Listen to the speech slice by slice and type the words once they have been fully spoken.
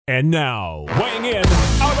And now, weighing in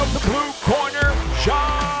out of the blue corner,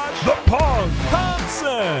 Josh the Punk Thompson.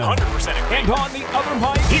 100% agree. And on the other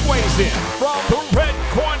mic, he weighs in from the red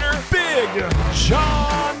corner, Big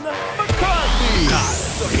John McCarthy.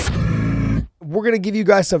 We're going to give you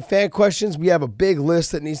guys some fan questions. We have a big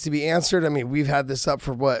list that needs to be answered. I mean, we've had this up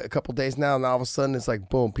for, a couple days now, and all of a sudden it's like,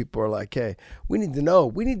 boom, people are like, hey, we need to know.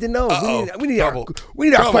 We need to know. We need our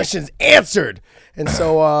questions answered. And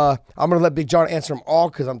so I'm going to let Big John answer them all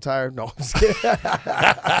because I'm tired. No, I'm just kidding.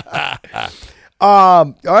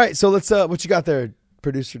 All right, so let's, what you got there,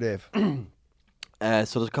 Producer Dave? So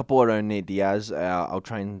there's a couple around Nate Diaz. I'll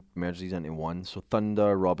try and merge these into one. So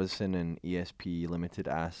Thunder, Robinson, and ESP Limited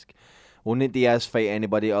ask, will Nate Diaz fight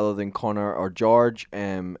anybody other than Conor or George?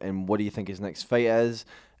 And what do you think his next fight is?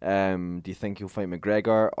 Do you think he'll fight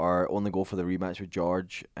McGregor or only go for the rematch with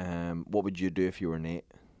George? What would you do if you were Nate?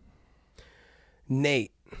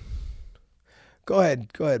 Nate. Go ahead,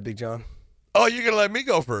 Big John. Oh, you're going to let me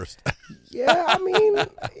go first? Yeah, I mean,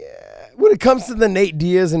 when it comes to the Nate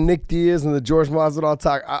Diaz and Nick Diaz and the George Masvidal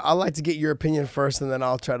talk, I like to get your opinion first, and then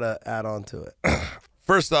I'll try to add on to it.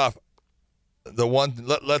 First off,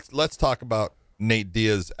 let's talk about Nate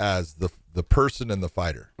Diaz as the person and the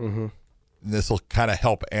fighter. Mm-hmm. And this will kind of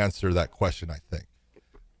help answer that question, I think.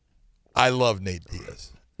 I love Nate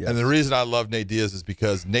Diaz. Yes. And the reason I love Nate Diaz is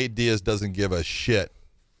because Nate Diaz doesn't give a shit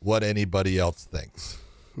what anybody else thinks.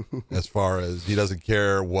 As far as he doesn't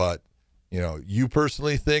care what, you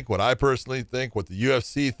personally think, what I personally think, what the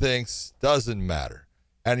UFC thinks, doesn't matter.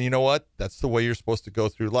 And you know what? That's the way you're supposed to go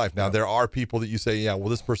through life. Now, there are people that you say, yeah, well,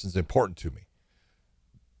 this person's important to me.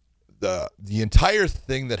 The entire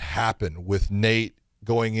thing that happened with Nate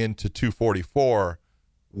going into 244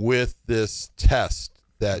 with this test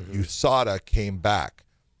that USADA came back,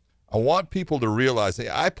 I want people to realize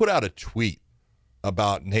that I put out a tweet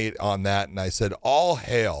about Nate on that, and I said, all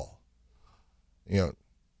hail, Nate,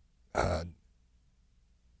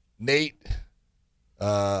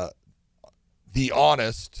 the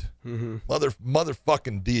honest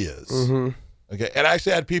motherfucking Diaz. Mm-hmm. Okay, and I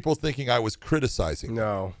actually had people thinking I was criticizing.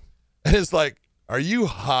 No. And it's like, are you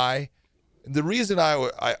high? And the reason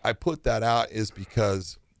I put that out is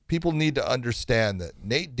because people need to understand that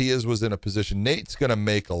Nate Diaz was in a position. Nate's going to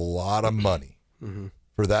make a lot of money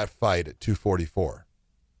for that fight at 244.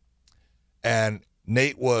 And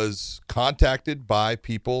Nate was contacted by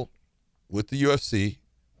people with the UFC,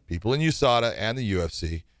 people in USADA and the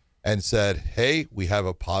UFC, and said, hey, we have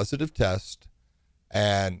a positive test,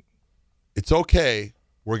 and it's okay.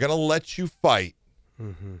 We're going to let you fight.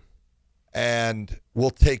 And we'll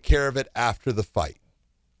take care of it after the fight.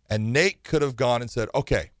 And Nate could have gone and said,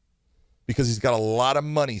 okay, because he's got a lot of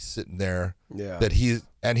money sitting there that he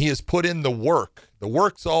has put in the work. The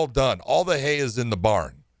work's all done. All the hay is in the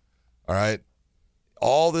barn. All right.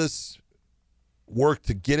 All this work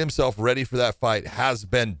to get himself ready for that fight has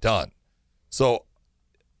been done. So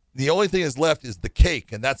the only thing that's left is the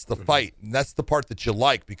cake, and that's the fight. And that's the part that you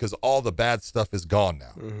like because all the bad stuff is gone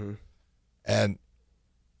now. And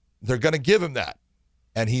they're going to give him that.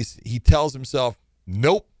 And he tells himself,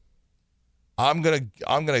 nope, I'm going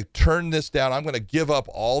to turn this down. I'm going to give up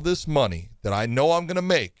all this money that I know I'm going to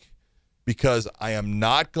make because I am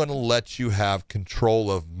not going to let you have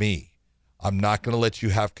control of me. I'm not going to let you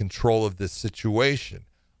have control of this situation.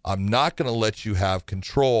 I'm not going to let you have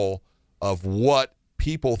control of what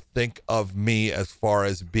people think of me as far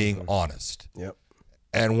as being honest. Yep.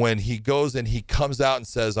 And when he goes and he comes out and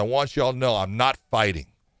says, I want you all to know I'm not fighting.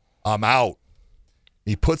 I'm out.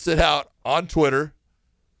 He puts it out on Twitter,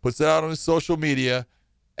 puts it out on his social media,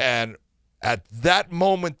 and at that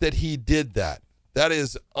moment that he did that, that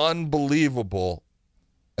is unbelievable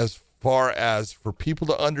as far as for people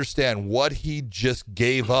to understand what he just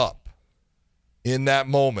gave up in that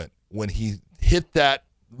moment when he hit that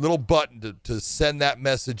little button to send that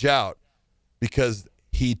message out, because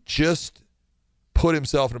he just put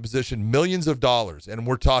himself in a position, millions of dollars, and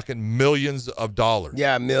we're talking millions of dollars.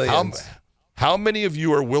 Yeah, millions. How many of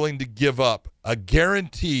you are willing to give up a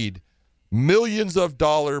guaranteed millions of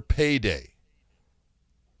dollar payday?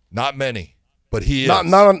 Not many, but he is.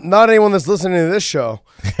 Not anyone that's listening to this show.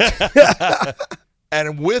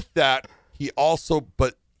 And with that, he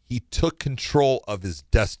took control of his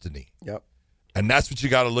destiny. Yep. And that's what you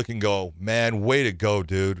got to look and go, man, way to go,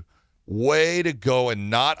 dude. Way to go, and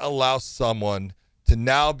not allow someone to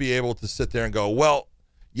now be able to sit there and go, well,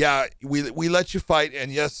 yeah, we let you fight, and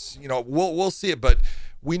yes, we'll see it, but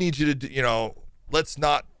we need you to, let's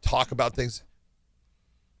not talk about things.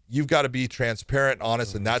 You've got to be transparent and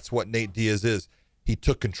honest, and that's what Nate Diaz is. He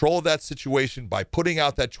took control of that situation by putting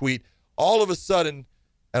out that tweet. All of a sudden,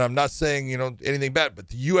 and I'm not saying, anything bad, but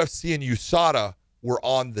the UFC and USADA were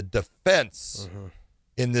on the defense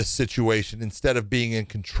in this situation instead of being in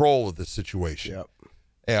control of the situation.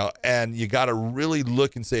 Yep. And you got to really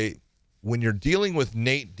look and say, when you're dealing with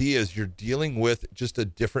Nate Diaz, you're dealing with just a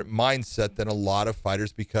different mindset than a lot of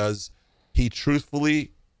fighters, because he's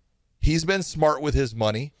been smart with his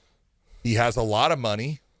money. He has a lot of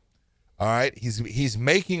money. All right. He's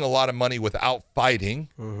making a lot of money without fighting.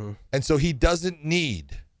 And so he doesn't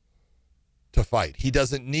need to fight. He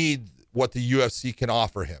doesn't need what the UFC can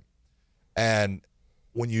offer him. And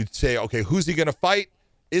when you say, okay, who's he going to fight?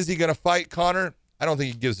 Is he going to fight Conor? I don't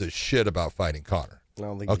think he gives a shit about fighting Conor.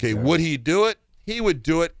 Okay, would he do it? He would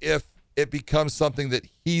do it if it becomes something that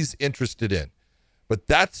he's interested in. But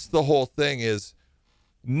that's the whole thing is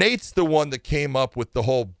Nate's the one that came up with the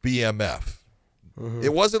whole BMF.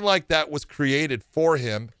 It wasn't like that was created for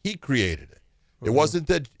him. He created it. It wasn't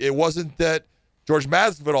that George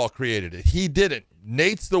Masvidal created it. He didn't.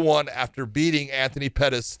 Nate's the one, after beating Anthony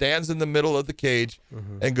Pettis, stands in the middle of the cage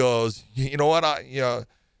and goes, you know what,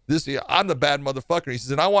 I'm the bad motherfucker. He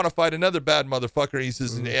says, and I want to fight another bad motherfucker. He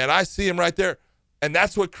says, and I see him right there. And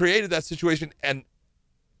that's what created that situation. And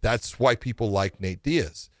that's why people like Nate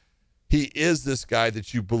Diaz. He is this guy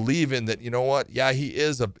that you believe in, that, you know what? Yeah,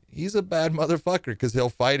 he's a bad motherfucker, because he'll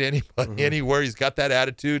fight anybody, anywhere. He's got that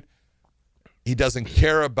attitude. He doesn't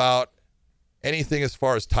care about anything as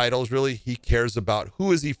far as titles, really. He cares about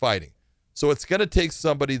who is he fighting. So it's going to take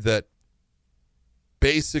somebody that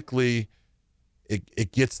basically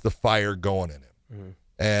it gets the fire going in him.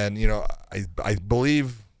 And, I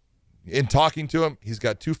believe in talking to him, he's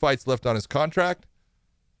got 2 fights left on his contract.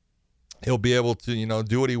 He'll be able to,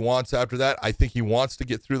 do what he wants after that. I think he wants to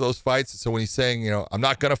get through those fights. So when he's saying, I'm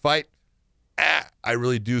not going to fight, I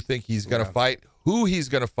really do think he's going to fight. Who he's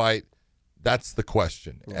going to fight, that's the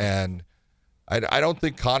question. And I don't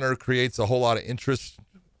think Conor creates a whole lot of interest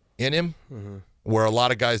in him, where a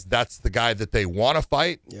lot of guys, that's the guy that they want to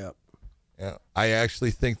fight. Yeah. I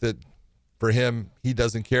actually think that for him, he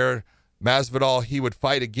doesn't care. Masvidal, he would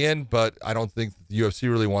fight again, but I don't think the UFC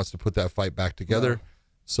really wants to put that fight back together.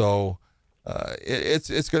 So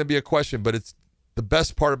it's going to be a question, but it's the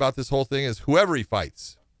best part about this whole thing is whoever he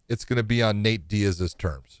fights, it's going to be on Nate Diaz's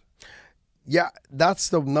terms. Yeah, that's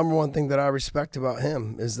the number one thing that I respect about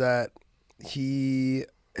him, is that he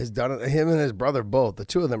has done it. Him and his brother both. The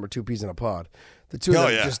two of them are 2 peas in a pod. The two of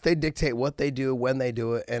them they dictate what they do, when they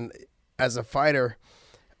do it. And as a fighter,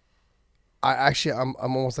 I'm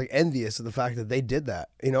almost like envious of the fact that they did that.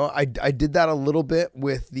 I did that a little bit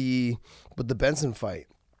with the Benson fight.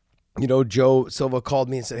 Joe Silva called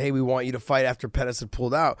me and said, hey, we want you to fight after Pettis had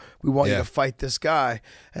pulled out. We want you to fight this guy.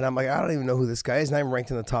 And I'm like, I don't even know who this guy is. And I'm ranked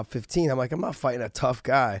in the top 15. I'm like, I'm not fighting a tough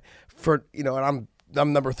guy and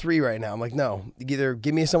I'm number 3 right now. I'm like, no, either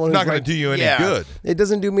give me someone who's not going to do you any good. It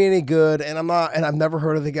doesn't do me any good. And I've never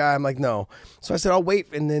heard of the guy. I'm like, no. So I said, I'll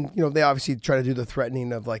wait. And then, they obviously try to do the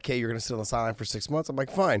threatening of like, hey, you're going to sit on the sideline for 6 months. I'm like,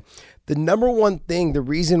 fine. The number one thing, the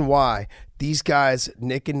reason why these guys,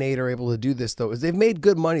 Nick and Nate, are able to do this though, is they've made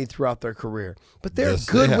good money throughout their career, but they're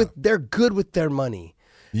good with their money.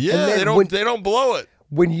 Yeah. They don't blow it.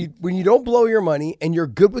 When you don't blow your money and you're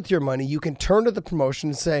good with your money, you can turn to the promotion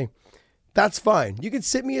and say, that's fine. You can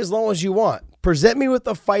sit me as long as you want. Present me with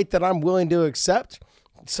a fight that I'm willing to accept,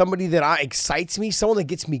 somebody that excites me, someone that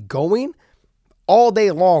gets me going. All day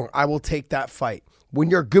long, I will take that fight. When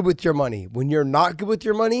you're good with your money. When you're not good with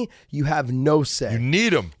your money, you have no say. You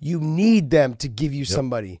need them. You need them to give you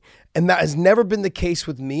somebody. And that has never been the case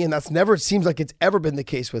with me, and it seems like it's ever been the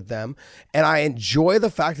case with them. And I enjoy the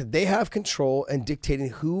fact that they have control and dictating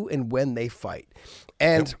who and when they fight.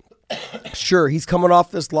 And sure, he's coming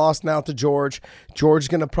off this loss now to George. George's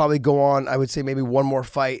going to probably go on, I would say, maybe one more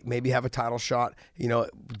fight, maybe have a title shot,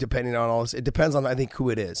 depending on all this. It depends on, I think, who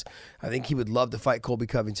it is. I think he would love to fight Colby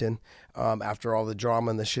Covington after all the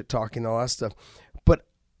drama and the shit talking and all that stuff. But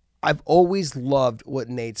I've always loved what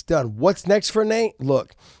Nate's done. What's next for Nate?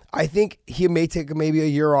 Look, I think he may take maybe a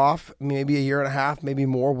year off, maybe a year and a half, maybe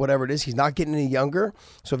more, whatever it is. He's not getting any younger.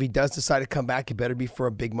 So if he does decide to come back, it better be for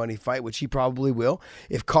a big money fight, which he probably will.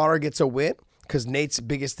 If Conor gets a win, because Nate's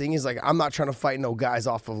biggest thing is like, I'm not trying to fight no guys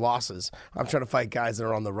off of losses. I'm trying to fight guys that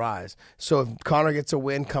are on the rise. So if Conor gets a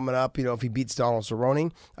win coming up, if he beats Donald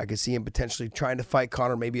Cerrone, I could see him potentially trying to fight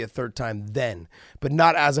Conor maybe a third time then, but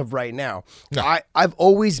not as of right now. No. I've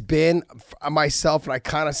always been myself, and I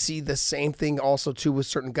kind of see the same thing also too with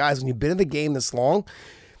certain guys. When you've been in the game this long,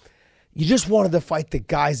 you just wanted to fight the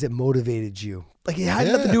guys that motivated you. Like it had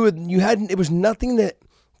nothing to do with it was nothing that.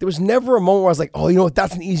 There was never a moment where I was like, oh, you know what?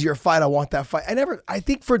 That's an easier fight. I want that fight. I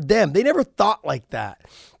think for them, they never thought like that.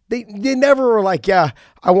 They never were like, yeah,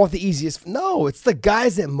 I want the easiest. No, it's the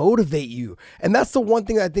guys that motivate you. And that's the one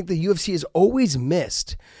thing I think the UFC has always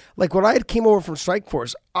missed. Like when I came over from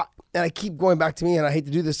Strikeforce, and I keep going back to me, and I hate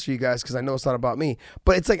to do this to you guys because I know it's not about me,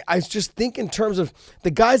 but it's like I just think in terms of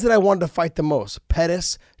the guys that I wanted to fight the most,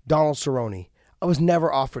 Pettis, Donald Cerrone. I was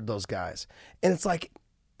never offered those guys. And it's like,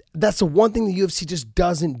 that's the one thing the UFC just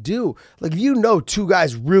doesn't do. Like, if you know two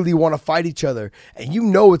guys really want to fight each other and you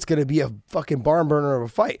know it's going to be a fucking barn burner of a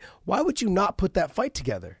fight, why would you not put that fight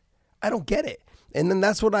together? I don't get it. And then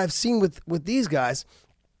that's what I've seen with these guys.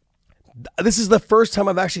 This is the first time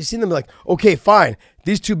I've actually seen them be like, okay, fine.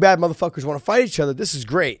 These two bad motherfuckers want to fight each other. This is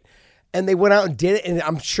great. And they went out and did it, and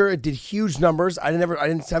I'm sure it did huge numbers. I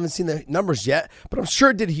haven't seen the numbers yet, but I'm sure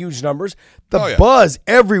it did huge numbers. The buzz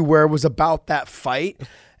everywhere was about that fight.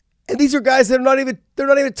 And these are guys that are they're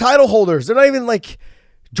not even title holders. They're not even like,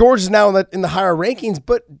 George is now in the higher rankings,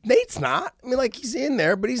 but Nate's not. I mean, like, he's in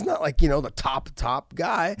there, but he's not like, the top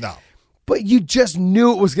guy. No. But you just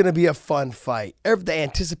knew it was going to be a fun fight. The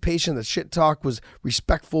anticipation, the shit talk was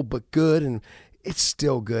respectful but good, and it's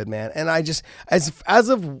still good, man. And I just,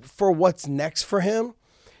 for what's next for him,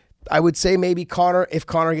 I would say maybe Conor, if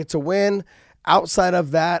Conor gets a win. Outside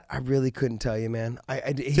of that, I really couldn't tell you, man.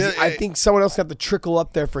 I think someone else got to trickle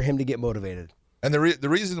up there for him to get motivated. And the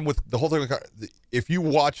reason with the whole thing, if you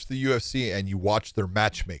watch the UFC and you watch their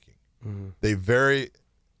matchmaking, they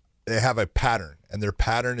have a pattern, and their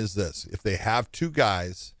pattern is this: if they have two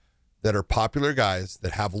guys that are popular guys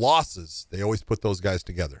that have losses, they always put those guys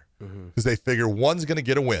together because they figure one's going to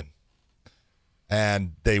get a win,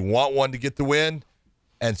 and they want one to get the win,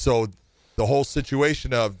 and so the whole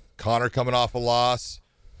situation of Conor coming off a loss,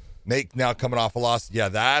 Nate now coming off a loss,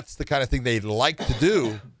 that's the kind of thing they'd like to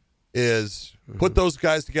do is put those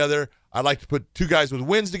guys together. I'd like to put two guys with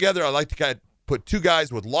wins together. I like to put two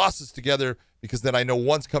guys with losses together because then I know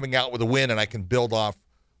one's coming out with a win and I can build off,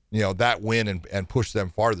 that win and push them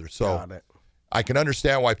farther. So I can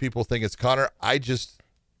understand why people think it's Conor. I just,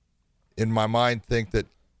 in my mind, think that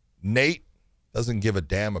Nate doesn't give a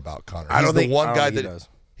damn about Conor.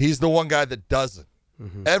 He's the one guy that doesn't.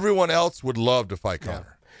 Everyone else would love to fight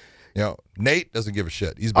Conor. Nate doesn't give a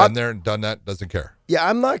shit. He's been there and done that, doesn't care. Yeah,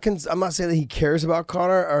 I'm not saying that he cares about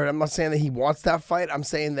Conor, or I'm not saying that he wants that fight. I'm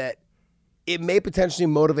saying that it may potentially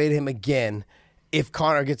motivate him again if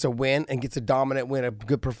Conor gets a win and gets a dominant win, a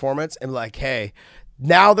good performance, and like, hey,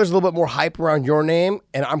 now there's a little bit more hype around your name,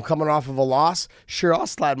 and I'm coming off of a loss. Sure, I'll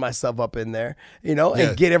slide myself up in there, and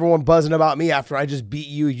get everyone buzzing about me after I just beat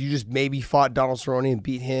you. You just maybe fought Donald Cerrone and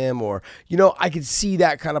beat him, or, I could see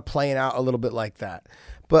that kind of playing out a little bit like that.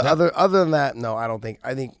 But other than that, no, I don't think.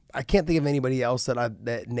 I can't think of anybody else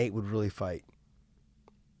that Nate would really fight.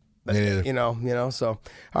 But, So, all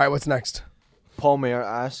right, what's next? Paul Mayer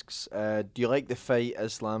asks, do you like the fight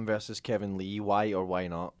Islam versus Kevin Lee? Why or why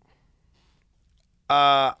not?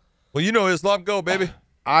 Well, Islam, go, baby.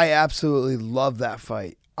 I absolutely love that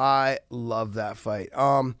fight. They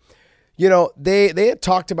had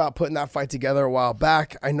talked about putting that fight together a while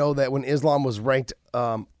back. I know that when Islam was ranked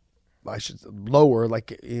lower,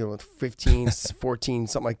 like 15, 14,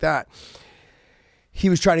 something like that, he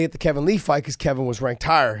was trying to get the Kevin Lee fight because Kevin was ranked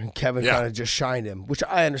higher, and Kevin kind of just shined him, which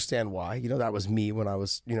I understand why. That was me when I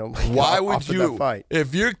was, why would you, that fight.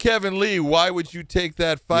 If you're Kevin Lee, why would you take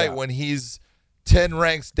that fight when he's 10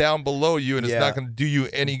 ranks down below you and it's not going to do you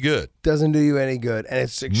any good? Doesn't do you any good, and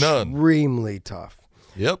it's extremely tough.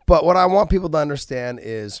 Yep. But what I want people to understand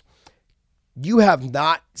is you have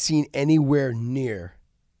not seen anywhere near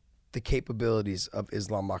the capabilities of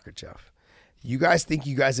Islam Makhachev. You guys think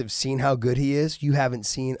you guys have seen how good he is? You haven't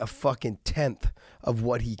seen a fucking tenth of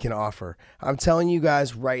what he can offer. I'm telling you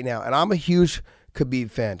guys right now, and I'm a huge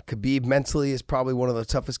Khabib fan. Khabib mentally is probably one of the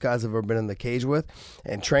toughest guys I've ever been in the cage with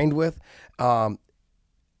and trained with.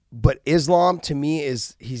 But Islam, to me,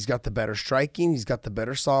 he's got the better striking. He's got the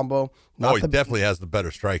better sambo. He definitely has the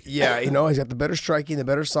better striking. Yeah, he's got the better striking, the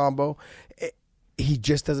better sambo. He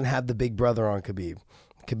just doesn't have the big brother on Khabib.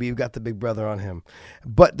 Khabib got the big brother on him.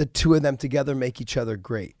 But the two of them together make each other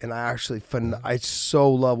great. And I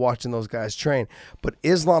so love watching those guys train. But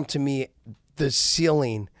Islam, to me, the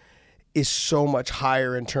ceiling is so much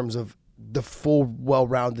higher in terms of the full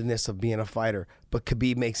well-roundedness of being a fighter. But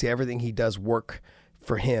Khabib makes everything he does work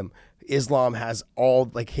for him. Islam has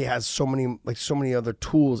he has so many other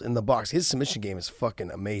tools in the box. His submission game is fucking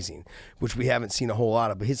amazing, which we haven't seen a whole lot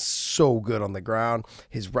of, but he's so good on the ground.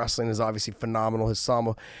 His wrestling is obviously phenomenal, his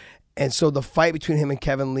sambo. And so the fight between him and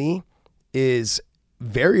Kevin Lee is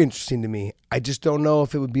very interesting to me. I just don't know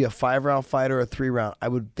if it would be a 5-round fight or a 3-round. I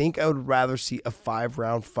would rather see a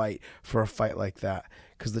 5-round fight for a fight like that.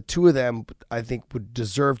 because the two of them, I think, would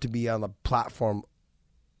deserve to be on the platform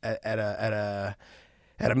at a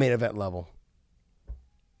main event level.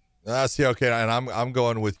 See, okay, and I'm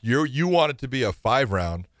going with you. You want it to be a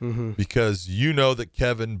 5-round because you know that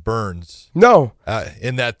Kevin Burns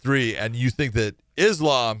in that 3, and you think that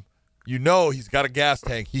Islam, you know he's got a gas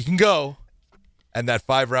tank, he can go, and that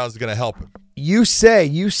 5 rounds is going to help him. You say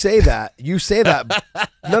that.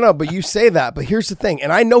 No, but you say that. But here's the thing,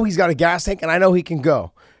 and I know he's got a gas tank, and I know he can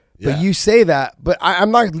go. But you say that, but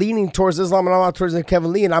I'm not leaning towards Islam, and I'm not towards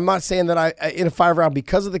Kevin Lee, and I'm not saying that I in a 5-round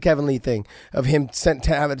because of the Kevin Lee thing of him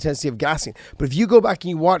having a tendency of gassing. But if you go back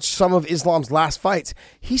and you watch some of Islam's last fights,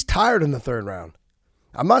 he's tired in the 3rd round.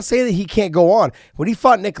 I'm not saying that he can't go on. When he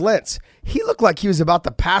fought Nick Lentz, he looked like he was about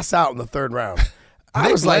to pass out in the 3rd round.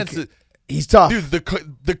 I was like, he's tough. Dude,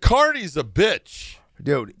 the Carney's a bitch.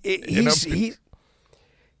 Dude, he's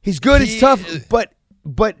good, he's tough,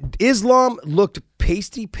 but Islam looked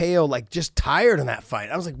pasty pale, like just tired in that fight.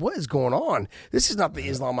 I was like, what is going on? This is not the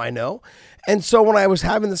Islam I know. And so when I was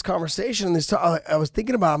having this conversation, I was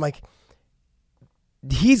thinking about it, I'm like,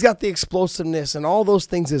 he's got the explosiveness and all those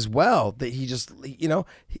things as well that he just,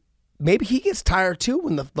 maybe he gets tired too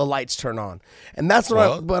when the lights turn on. And that's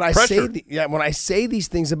when I say these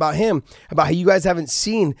things about him, about how you guys haven't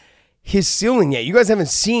seen his ceiling yet. You guys haven't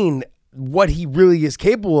seen what he really is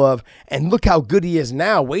capable of, and look how good he is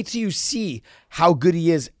now. Wait till you see how good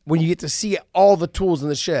he is when you get to see all the tools in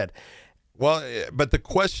the shed. Well, but the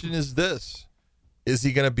question is this: is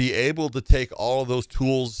he going to be able to take all of those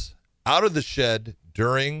tools out of the shed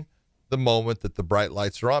during the moment that the bright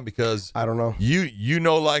lights are on? Because I don't know. You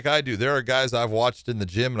know, like I do, there are guys I've watched in the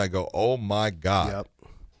gym and I go, oh my God. Yep.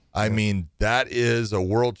 I mean, that is a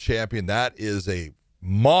world champion. That is a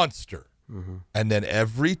monster. Mm-hmm. And then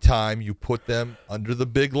every time you put them under the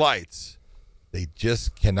big lights, they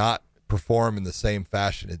just cannot perform in the same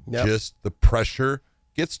fashion. Just the pressure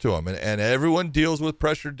gets to them. And everyone deals with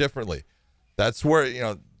pressure differently. That's where,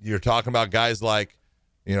 you're talking about guys like,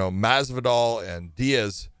 Masvidal and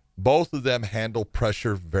Diaz. Both of them handle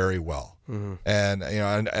pressure very well. Mm-hmm. And,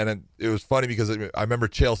 and it was funny because I remember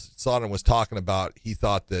Chael Sonnen was talking about, he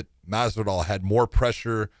thought that Masvidal had more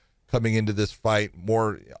pressure coming into this fight,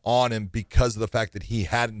 more on him because of the fact that he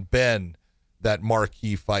hadn't been that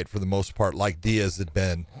marquee fight for the most part like Diaz had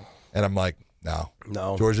been. And I'm like, no,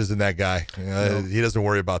 George isn't that guy. He doesn't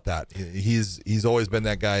worry about that. He's always been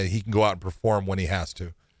that guy. He can go out and perform when he has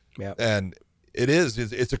to. Yep. And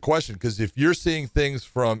it's a question, because if you're seeing things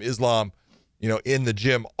from Islam, in the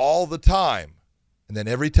gym all the time, and then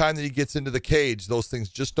every time that he gets into the cage, those things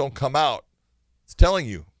just don't come out, it's telling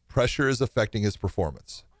you pressure is affecting his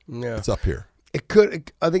performance. Yeah. It's up here. It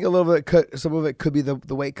could. I think a little bit. Some of it could be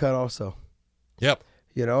the weight cut also. Yep.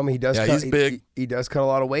 He does. Yeah, cut, he's big. He does cut a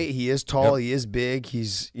lot of weight. He is tall. Yep. He is big.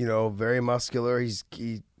 He's very muscular. He's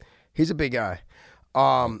a big guy.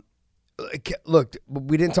 Look,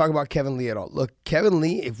 we didn't talk about Kevin Lee at all. Look, Kevin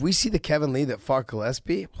Lee. If we see the Kevin Lee that fought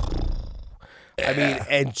Gillespie, I mean,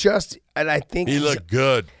 and I think he looked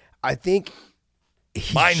good. I think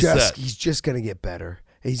he's just gonna get better.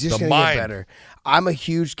 He's just going to get better. I'm a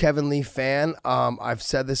huge Kevin Lee fan. I've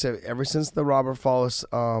said this ever since the Robert Follis,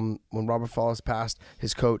 when Robert Follis passed,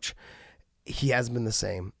 his coach, he hasn't been the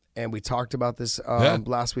same. And we talked about this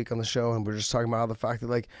last week on the show, and we're just talking about the fact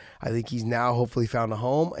that, I think he's now hopefully found a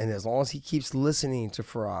home, and as long as he keeps listening to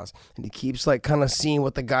Firas, and he keeps, kind of seeing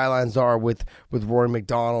what the guidelines are with Rory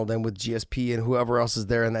McDonald and with GSP and whoever else is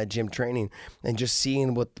there in that gym training, and just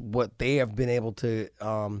seeing what they have been able to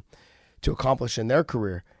accomplish in their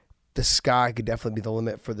career, the sky could definitely be the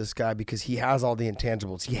limit for this guy, because he has all the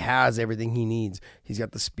intangibles. He has everything he needs. He's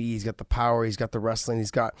got the speed, he's got the power, he's got the wrestling,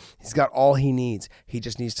 he's got all he needs. He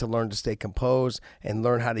just needs to learn to stay composed and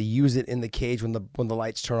learn how to use it in the cage when the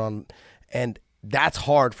lights turn on. And that's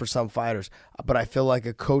hard for some fighters. But I feel like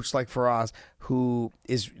a coach like Firas, who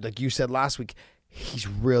is, like you said last week, he's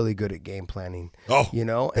really good at game planning. Oh,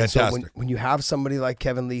 And so when you have somebody like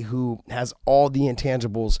Kevin Lee who has all the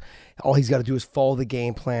intangibles, all he's got to do is follow the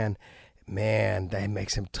game plan. Man, that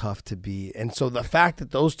makes him tough to beat. And so the fact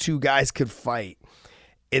that those two guys could fight,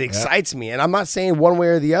 it excites me. And I'm not saying one way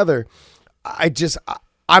or the other. I'm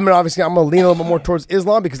going to lean a little bit more towards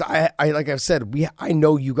Islam, because I like I've said, I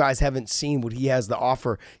know you guys haven't seen what he has to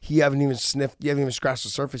offer. You haven't even scratched the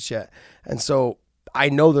surface yet. And so I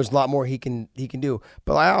know there's a lot more he can do.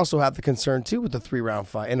 But I also have the concern too with the 3-round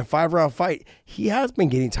fight. In a 5-round fight, he has been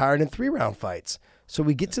getting tired in 3-round fights. So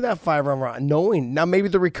we get to that 5-round round knowing now maybe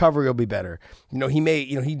the recovery will be better.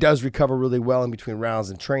 He does recover really well in between rounds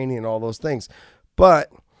and training and all those things. But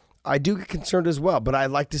I do get concerned as well. But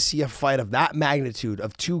I'd like to see a fight of that magnitude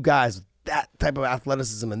of two guys that type of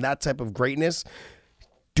athleticism and that type of greatness,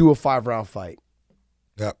 do a 5-round fight.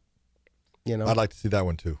 Yep. You know, I'd like to see that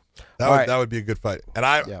one too. That would be a good fight. And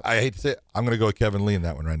I hate to say it, I'm going to go with Kevin Lee in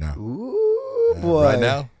that one right now. Ooh, boy. Right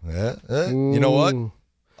now. You know what?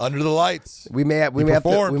 Under the lights. We may have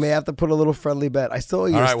to put a little friendly bet. I still owe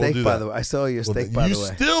you a steak, by the way. I still owe you a steak, by the way.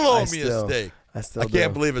 You still owe me a steak. I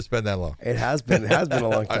can't believe it's been that long. It has been a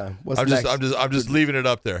long time. What's next? I'm just leaving it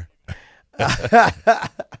up there.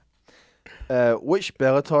 Which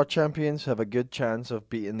Bellator champions have a good chance of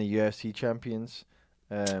beating the UFC champions?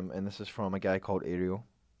 And this is from a guy called Ariel.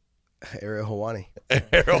 Ariel Helwani.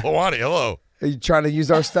 Ariel Helwani, hello. Are you trying to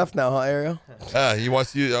use our stuff now, huh, Ariel? He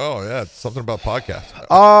wants to use, something about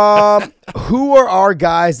podcasts. Who are our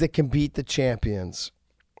guys that can beat the champions?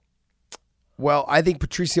 Well, I think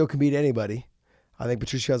Patricio can beat anybody. I think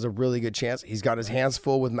Patricio has a really good chance. He's got his hands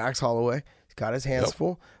full with Max Holloway. He's got his hands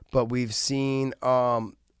full. But we've seen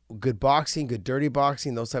good boxing, good dirty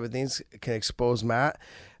boxing, those type of things can expose Max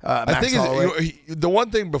I think the one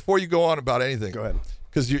thing before you go on about anything, go ahead,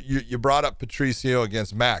 because you brought up Patricio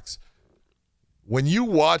against Max. When you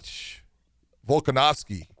watch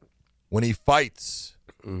Volkanovski, when he fights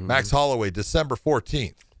Max Holloway December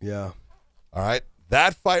 14th, all right,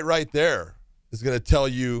 that fight right there is going to tell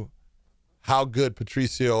you how good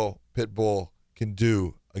Patricio Pitbull can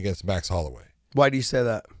do against Max Holloway. Why do you say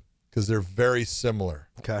that? Because they're very similar.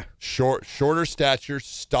 Okay. Shorter stature,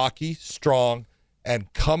 stocky, strong,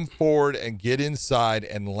 and come forward and get inside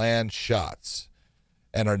and land shots,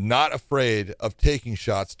 and are not afraid of taking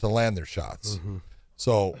shots to land their shots.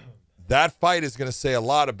 So that fight is going to say a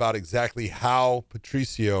lot about exactly how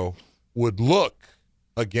Patricio would look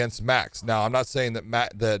against Max. Now, I'm not saying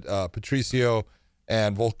that Patricio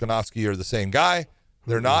and Volkanovski are the same guy.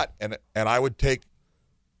 They're not, and I would take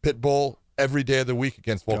Pitbull every day of the week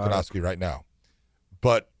against Volkanovski right now.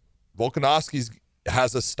 But Volkanovski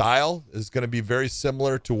has a style is going to be very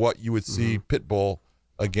similar to what you would see Pitbull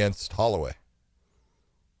against Holloway.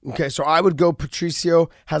 Okay, so I would go Patricio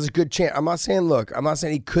has a good chance. I'm not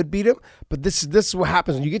saying he could beat him, but this is what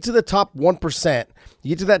happens when you get to the top 1%. You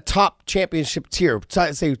get to that top championship tier,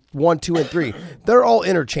 say 1, 2, and 3. They're all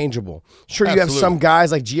interchangeable. Sure, you have some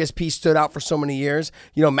guys like GSP stood out for so many years.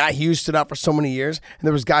 You know, Matt Hughes stood out for so many years, and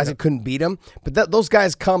there was guys that couldn't beat him. But those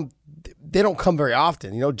guys they don't come very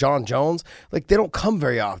often. You know, John Jones, they don't come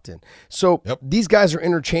very often. So these guys are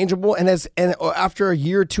interchangeable, and after a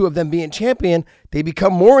year or two of them being champion, they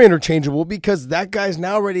become more interchangeable because that guy's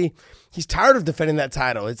now ready. He's tired of defending that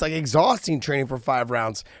title. It's like exhausting training for 5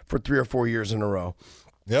 rounds for 3 or 4 years in a row.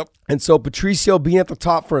 Yep. And so Patricio being at the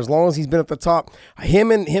top for as long as he's been at the top,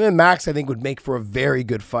 him and Max, I think, would make for a very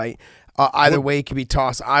good fight. Either way, it could be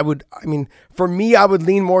tossed. For me, I would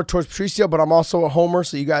lean more towards Patricio, but I'm also a homer,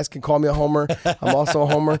 so you guys can call me a homer. I'm also a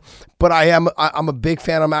homer, but I'm a big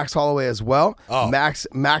fan of Max Holloway as well. Oh, Max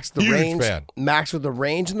the range, fan. Max with the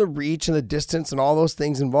range and the reach and the distance and all those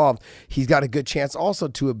things involved. He's got a good chance also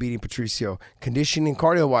to beating Patricio, conditioning,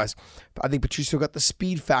 cardio wise. I think Patricio got the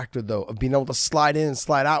speed factor though of being able to slide in and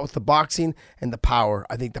slide out with the boxing and the power.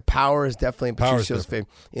 I think the power is definitely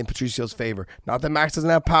in Patricio's favor. Not that Max doesn't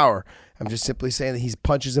have power. I'm just simply saying that he's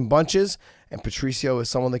punches and bunches, and Patricio is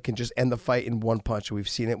someone that can just end the fight in one punch. We've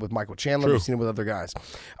seen it with Michael Chandler. True. We've seen it with other guys.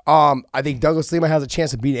 I think Douglas Lima has a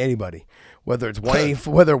chance of beating anybody, whether it's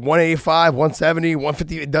 185, 170,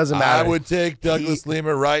 150. It doesn't matter. I would take Douglas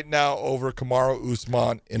Lima right now over Kamaru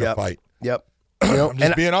Usman in a fight. Yep. I'm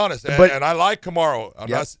just being honest, and I like Kamaru.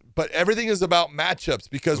 But everything is about matchups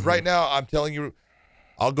because right now I'm telling you,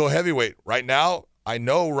 I'll go heavyweight. Right now, I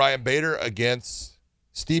know Ryan Bader against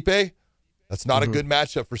Stipe. That's not a good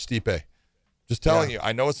matchup for Stipe. Just telling you,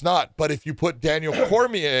 I know it's not. But if you put Daniel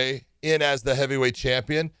Cormier in as the heavyweight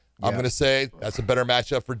champion, I'm going to say that's a better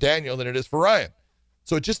matchup for Daniel than it is for Ryan.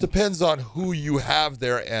 So it just depends on who you have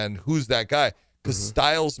there and who's that guy. Because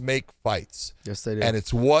styles make fights. Yes, they do. And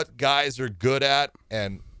it's what guys are good at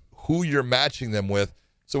and who you're matching them with.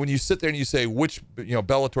 So when you sit there and you say which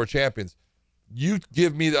Bellator champions, you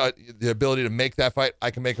give me the ability to make that fight.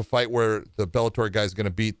 I can make a fight where the Bellator guy is going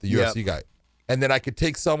to beat the UFC guy. And then I could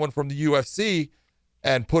take someone from the UFC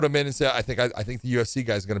and put him in and say, I think the UFC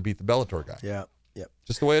guy is going to beat the Bellator guy. Yeah. Yep.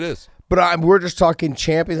 Just the way it is. But we're just talking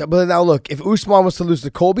champions. But now look, if Usman was to lose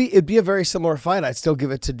to Colby, it'd be a very similar fight. I'd still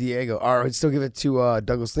give it to Diego, or I'd still give it to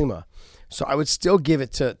Douglas Lima. So I would still give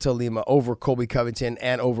it to Lima over Colby Covington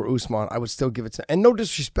and over Usman. I would still give it to, and no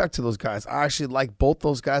disrespect to those guys. I actually like both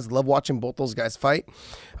those guys. I love watching both those guys fight.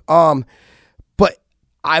 But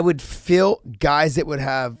I would feel guys that would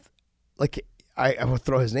have, I would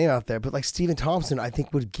throw his name out there, but like Stephen Thompson, I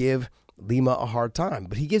think would give Lima a hard time,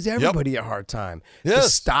 but he gives everybody a hard time. Yes. The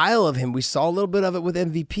style of him, we saw a little bit of it with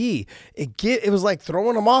MVP. It was like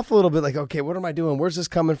throwing him off a little bit, like, okay, what am I doing? Where's this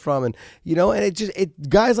coming from? And and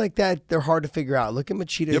guys like that, they're hard to figure out. Look at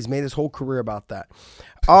Machida; he's made his whole career about that.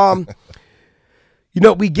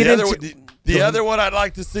 We get the other one I'd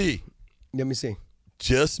like to see. Let me see.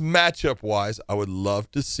 Just matchup wise, I would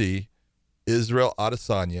love to see Israel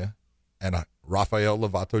Adesanya and Rafael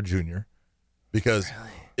Lovato Jr. because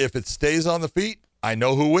if it stays on the feet, I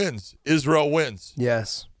know who wins. Israel wins.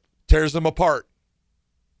 Yes. Tears them apart.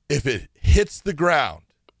 If it hits the ground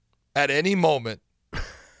at any moment,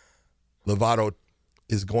 Lovato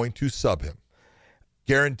is going to sub him.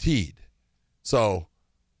 Guaranteed. So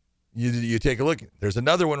you take a look. There's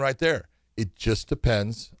another one right there. It just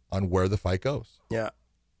depends on where the fight goes. Yeah.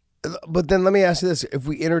 But then let me ask you this. If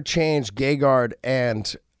we interchange Gegard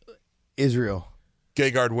and Israel.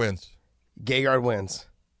 Gegard wins. Gegard wins.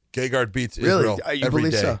 Gegard beats Really? Israel You every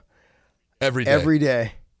believe day. so? Every day. Every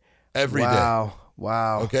day. Every day.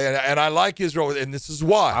 Wow. Okay, and I like Israel, and this is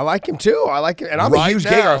why. I like him too. I like him. And I'm a huge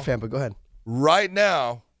Gegard fan, but go ahead. Right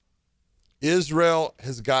now, Israel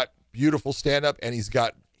has got beautiful stand-up, and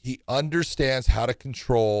he understands how to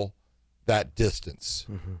control that distance.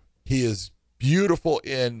 Mm-hmm. He is beautiful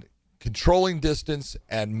in controlling distance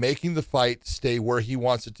and making the fight stay where he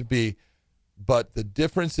wants it to be. But the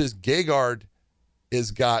difference is Gegard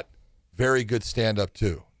has got very good stand-up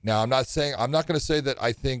too. Now, I'm not going to say that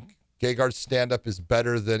I think Gegard's stand-up is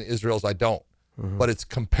better than Israel's. I don't. Mm-hmm. But it's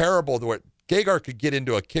comparable to where Gegard could get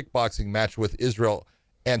into a kickboxing match with Israel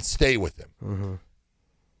and stay with him. Mm-hmm.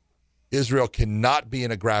 Israel cannot be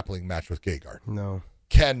in a grappling match with Gegard. No.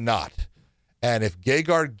 Cannot. And if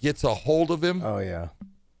Gegard gets a hold of him,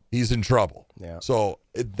 he's in trouble. Yeah. So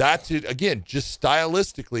that's it. Again, just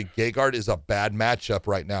stylistically, Gegard is a bad matchup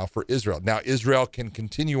right now for Israel. Now, Israel can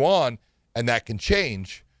continue on, and that can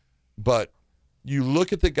change. But you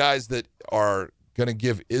look at the guys that are going to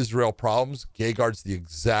give Israel problems, Gegard's the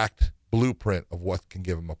exact blueprint of what can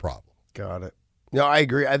give him a problem. Got it. No, I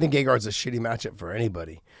agree. I think Gegard's a shitty matchup for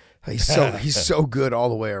anybody. He's so good all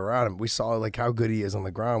the way around. We saw like how good he is on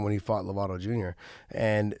the ground when he fought Lovato Jr.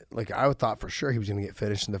 And like I thought for sure he was going to get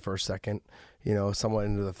finished in the first, second, somewhat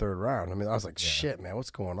into the third round. I mean, I was like, shit, man,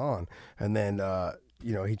 what's going on? And then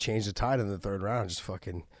he changed the tide in the third round, just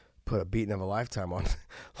fucking put a beating of a lifetime on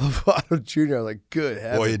Lovato Jr. Like, good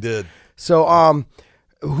heavens. Boy, he did. So,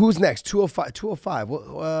 who's next? 205.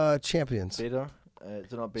 What champions? Bader.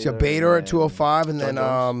 It's not Bader. So Bader at 205, and then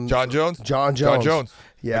John Jones. John Jones.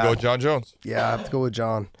 Yeah, I go with John Jones. Yeah, I have to go with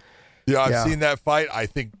John. Yeah, I've seen that fight. I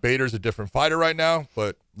think Bader's a different fighter right now,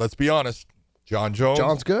 but let's be honest, John Jones.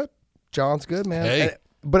 John's good, man. Hey.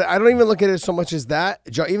 But I don't even look at it so much as that.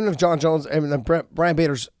 Even if John Jones, Brian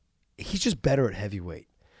Bader's, he's just better at heavyweight.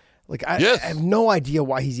 Like I have no idea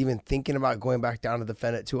why he's even thinking about going back down to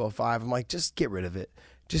defend at 205. I'm like, just get rid of it.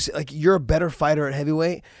 Just like you're a better fighter at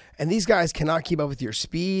heavyweight, and these guys cannot keep up with your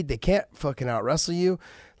speed. They can't fucking out wrestle you.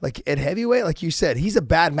 Like at heavyweight, like you said, he's a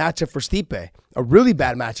bad matchup for Stipe. A really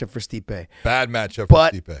bad matchup for Stipe. Bad matchup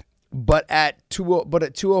for Stipe. But at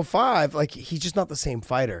 205, like he's just not the same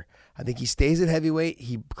fighter. I think he stays at heavyweight.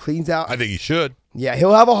 He cleans out. I think he should. Yeah,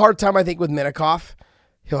 he'll have a hard time, I think, with Minikoff.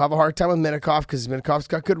 He'll have a hard time with Minikoff because Minikoff's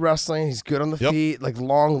got good wrestling. He's good on the feet, like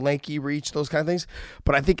long, lanky reach, those kind of things.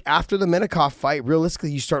 But I think after the Minikoff fight,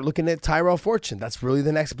 realistically, you start looking at Tyrell Fortune. That's really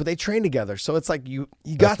the next. But they train together, so it's like you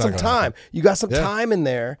got some time. You got some time in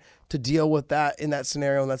there to deal with that in that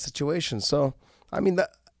scenario, in that situation. So, I mean,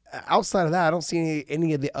 outside of that, I don't see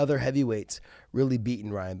any of the other heavyweights really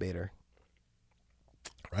beating Ryan Bader.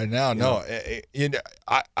 Right now, no.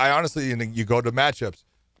 I honestly, you go to matchups.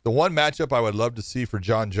 The one matchup I would love to see for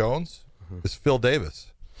John Jones is Phil Davis.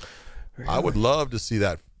 Really? I would love to see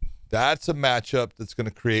that. That's a matchup that's going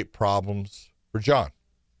to create problems for John.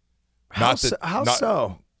 How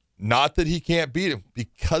so? Not that he can't beat him,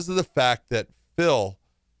 because of the fact that Phil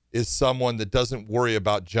is someone that doesn't worry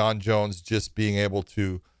about John Jones just being able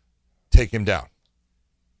to take him down.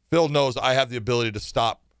 Phil knows I have the ability to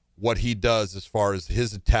stop what he does as far as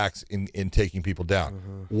his attacks in taking people down.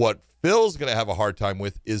 Mm-hmm. What Phil's going to have a hard time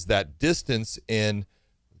with is that distance in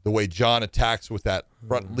the way John attacks with that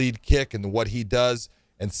front lead kick and what he does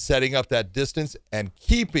and setting up that distance and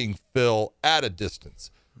keeping Phil at a distance.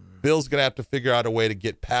 Phil's going to have to figure out a way to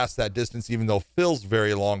get past that distance, even though Phil's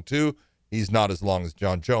very long too. He's not as long as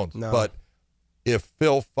John Jones. No. But if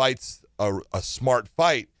Phil fights a smart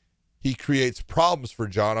fight, he creates problems for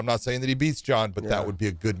John. I'm not saying that he beats John, but that would be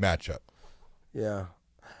a good matchup. Yeah.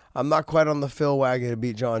 I'm not quite on the Phil wagon to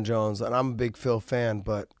beat John Jones, and I'm a big Phil fan,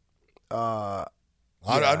 but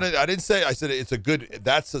I didn't say. I said it's a good.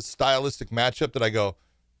 That's a stylistic matchup that I go.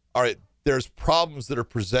 All right, there's problems that are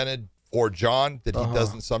presented for John that he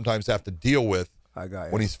doesn't sometimes have to deal with. I got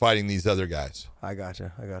you. When he's fighting these other guys. I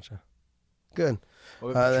gotcha. Good. What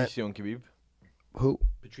about Patricio and Khabib? Who?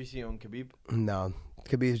 Patricio and Khabib? No,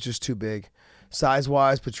 Khabib is just too big.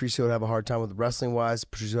 Size-wise, Patricio would have a hard time with. Wrestling-wise,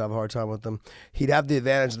 Patricio would have a hard time with them. He'd have the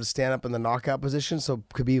advantage of the stand-up and the knockout position, so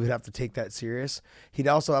Khabib would have to take that serious. He'd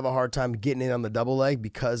also have a hard time getting in on the double leg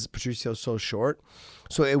because Patricio's so short.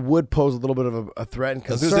 So it would pose a little bit of a threat and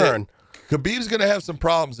concern. Khabib's going to have some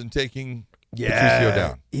problems in taking Patricio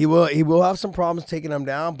down. He will have some problems taking him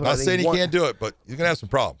down. But Not saying he can't do it, but he's going to have some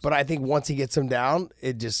problems. But I think once he gets him down,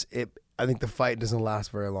 I think the fight doesn't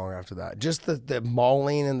last very long after that. Just the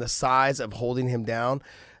mauling and the size of holding him down,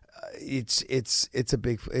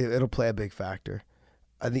 it'll play a big factor.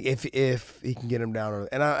 I think if he can get him down,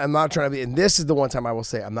 and I'm not trying to be, and this is the one time I will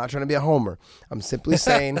say I'm not trying to be a homer. I'm simply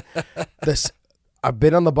saying this. I've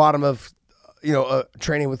been on the bottom of,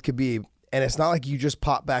 training with Khabib, and it's not like you just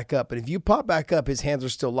pop back up. But if you pop back up, his hands are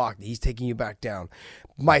still locked. He's taking you back down.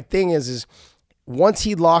 My thing is once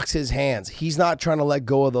he locks his hands, he's not trying to let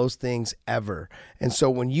go of those things ever. And so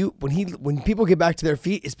when people get back to their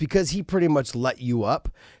feet, it's because he pretty much let you up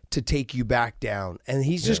to take you back down. And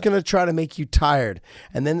he's just going to try to make you tired.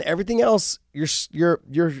 And then everything else, your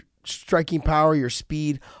striking power, your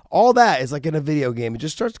speed, all that is like in a video game. It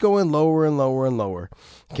just starts going lower and lower and lower.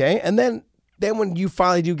 Okay? And then when you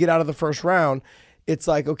finally do get out of the first round, it's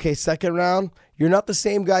like, okay, second round, you're not the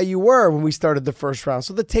same guy you were when we started the first round.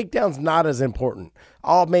 So the takedown's not as important.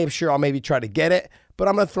 I'll maybe try to get it, but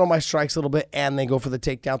I'm going to throw my strikes a little bit and then go for the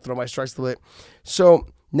takedown, throw my strikes a little bit. So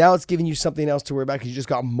now it's giving you something else to worry about because you just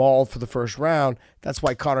got mauled for the first round. That's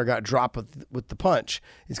why Conor got dropped with the punch.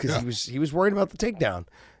 It's because he was worried about the takedown.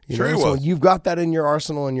 So you've got that in your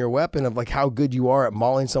arsenal and your weapon of like how good you are at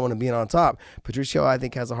mauling someone and being on top. Patricio, I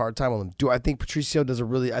think, has a hard time with him. Do I think Patricio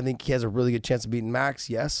I think he has a really good chance of beating Max?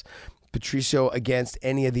 Yes. Patricio against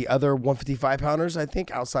any of the other 155-pounders, I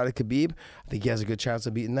think, outside of Khabib, I think he has a good chance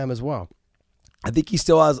of beating them as well. I think he has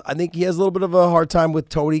a little bit of a hard time with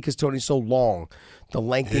Tony because Tony's so long. The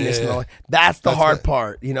lengthiness, that's the hard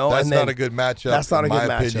part, That's not a good matchup. That's not a good matchup. In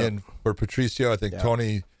my opinion, for Patricio, I think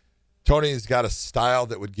Tony's got a style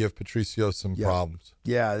that would give Patricio some problems.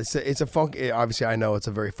 Yeah, it's a funky. Obviously, I know it's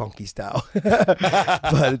a very funky style,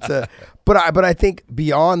 but I think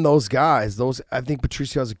beyond those guys, I think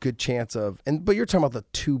Patricio has a good chance of. But you're talking about the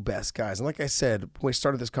two best guys, and like I said when we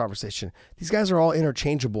started this conversation, these guys are all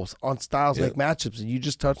interchangeables on styles, make matchups, and you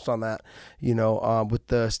just touched on that. With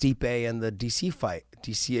the Stipe and the DC fight,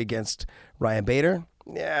 DC against Ryan Bader.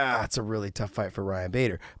 Yeah, it's a really tough fight for Ryan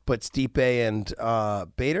Bader, but Stipe and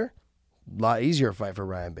Bader. A lot easier fight for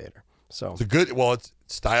Ryan Bader. So it's it's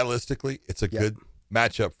stylistically, it's a good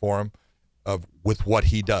matchup for him with what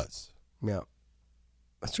he does. Yeah,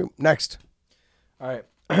 that's true. Next. All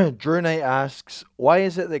right. Drew Knight asks, why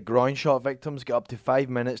is it that groin shot victims get up to 5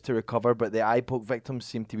 minutes to recover, but the eye poke victims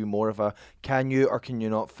seem to be more of a can you or can you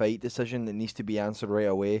not fight decision that needs to be answered right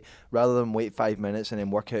away rather than wait 5 minutes and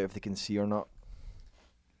then work out if they can see or not?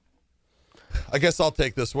 I guess I'll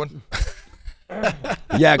take this one.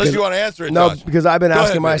 Yeah, unless you want to answer it, no, Josh. because I've been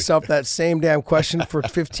asking myself that same damn question for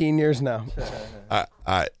 15 years now.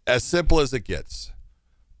 As simple as it gets,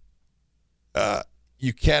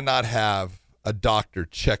 you cannot have a doctor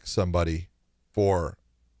check somebody for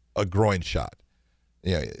a groin shot.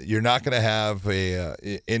 You're not going to have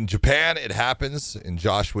in Japan, it happens, and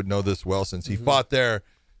Josh would know this well since he fought there.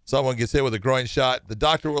 Someone gets hit with a groin shot. The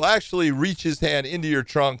doctor will actually reach his hand into your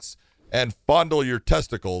trunks and fondle your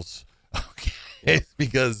testicles. Okay,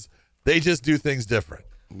 because they just do things different.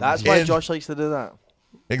 That's why Josh likes to do that.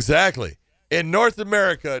 Exactly. In North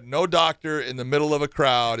America, no doctor in the middle of a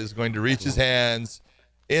crowd is going to reach his hands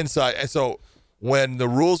inside. And so when the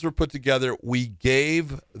rules were put together, we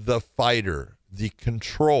gave the fighter the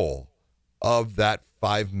control of that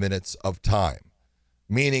 5 minutes of time,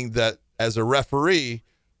 meaning that as a referee,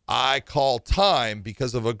 I call time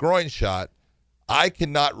because of a groin shot. I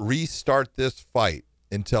cannot restart this fight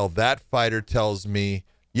until that fighter tells me,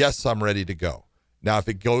 yes, I'm ready to go. Now, if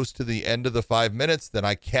it goes to the end of the 5 minutes, then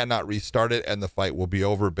I cannot restart it, and the fight will be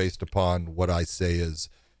over based upon what I say is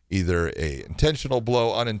either a intentional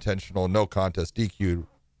blow, unintentional, no contest, DQ,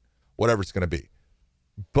 whatever it's going to be.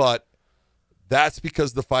 But that's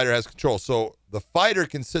because the fighter has control. So the fighter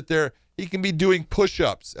can sit there, he can be doing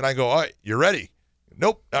push-ups, and I go, all right, you're ready.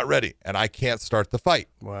 Nope, not ready. And I can't start the fight.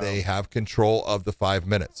 Wow. They have control of the 5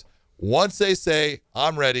 minutes. Once they say,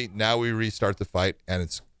 I'm ready, now we restart the fight, and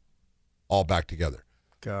it's all back together.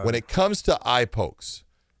 When it comes to eye pokes,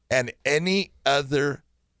 And any other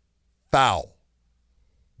foul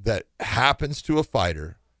that happens to a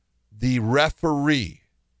fighter, the referee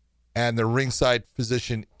and the ringside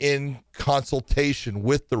physician in consultation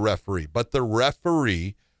with the referee, but the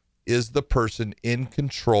referee is the person in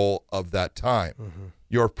control of that time. Mm-hmm.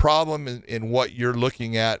 Your problem in what you're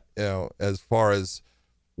looking at, as far as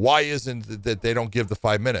why isn't that they don't give the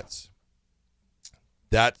 5 minutes,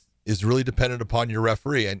 that is really dependent upon your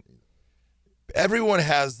referee. And everyone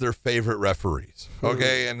has their favorite referees,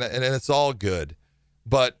 okay? And it's all good.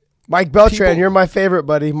 But Mike Beltran, you're my favorite,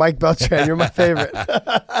 buddy. Mike Beltran, you're my favorite.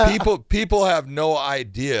 people have no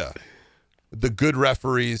idea the good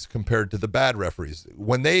referees compared to the bad referees.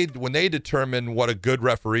 When they determine what a good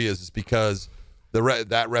referee is, it's because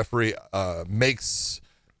that referee makes,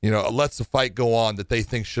 lets the fight go on that they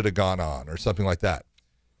think should have gone on or something like that.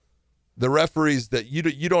 The referees that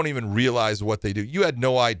you don't even realize what they do. You had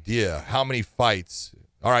no idea how many fights.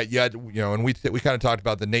 All right, you had, and we kind of talked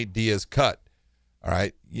about the Nate Diaz cut. All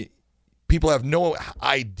right, people have no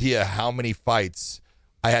idea how many fights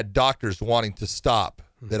I had doctors wanting to stop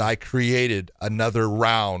that I created another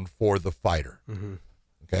round for the fighter. Mm-hmm.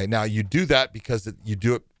 Okay, now you do that because you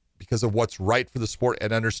do it because of what's right for the sport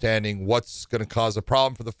and understanding what's going to cause a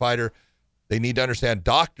problem for the fighter. They need to understand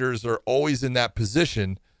doctors are always in that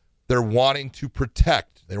position. They're wanting to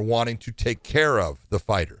protect. They're wanting to take care of the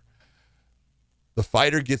fighter. The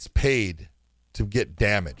fighter gets paid to get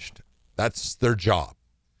damaged. That's their job.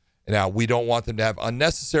 Now, we don't want them to have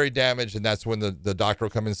unnecessary damage, and that's when the doctor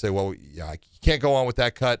will come in and say, well, yeah, you can't go on with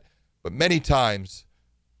that cut. But many times,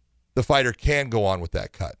 the fighter can go on with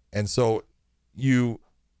that cut. And so you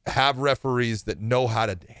have referees that know how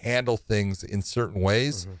to handle things in certain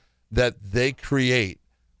ways that they create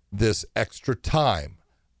this extra time.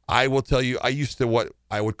 I will tell you, I used to what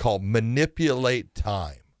I would call manipulate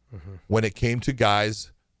time when it came to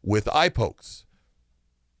guys with eye pokes.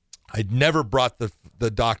 I'd never brought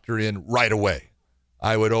the doctor in right away.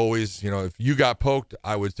 I would always, if you got poked,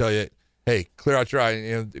 I would tell you, hey, clear out your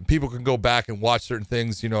eye. People can go back and watch certain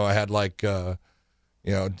things. I had like, John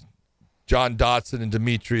Dotson and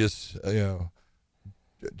Demetrius,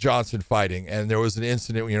 Johnson fighting. And there was an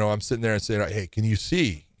incident, I'm sitting there and saying, hey, can you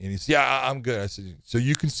see? And he said, yeah, I'm good. I said, so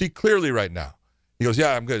you can see clearly right now? He goes,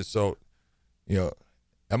 yeah, I'm good. So,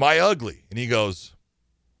 am I ugly? And he goes,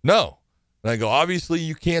 no. And I go, obviously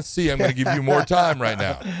you can't see. I'm going to give you more time right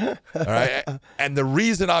now. All right. And the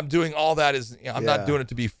reason I'm doing all that is I'm not doing it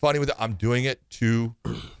to be funny with it. I'm doing it to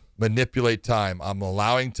manipulate time. I'm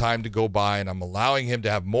allowing time to go by, and I'm allowing him to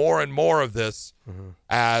have more and more of this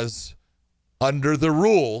as under the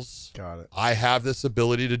rules. Got it. I have this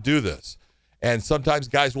ability to do this. And sometimes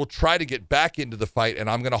guys will try to get back into the fight, and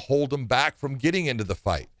I'm going to hold them back from getting into the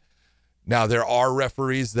fight. Now, there are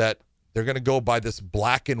referees that they're going to go by this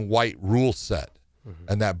black and white rule set.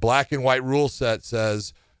 And that black and white rule set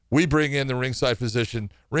says, we bring in the ringside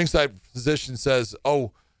physician. Ringside physician says,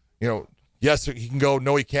 yes, he can go.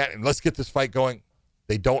 No, he can't. And let's get this fight going.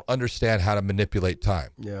 They don't understand how to manipulate time.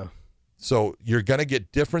 Yeah. So you're going to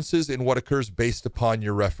get differences in what occurs based upon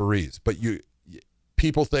your referees. But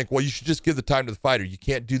people think, well, you should just give the time to the fighter. You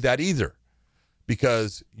can't do that either,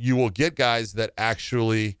 because you will get guys that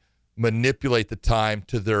actually manipulate the time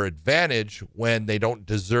to their advantage when they don't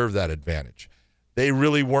deserve that advantage. They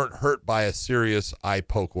really weren't hurt by a serious eye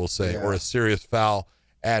poke, we'll say, or a serious foul,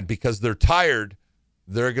 and because they're tired,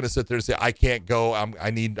 they're going to sit there and say, I can't go. I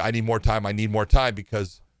need more time. I need more time,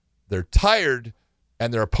 because they're tired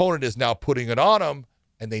and their opponent is now putting it on them,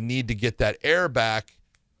 and they need to get that air back.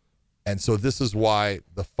 And so this is why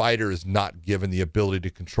the fighter is not given the ability to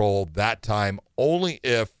control that time, only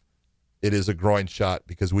if it is a groin shot,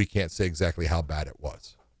 because we can't say exactly how bad it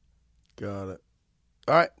was. Got it.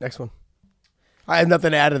 All right, next one. I have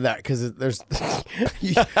nothing to add to that because there's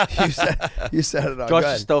you said it all.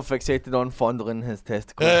 Josh is still fixated on fondling his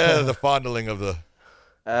testicles. The fondling of the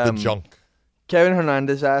junk. Kevin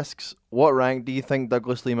Hernandez asks, what rank do you think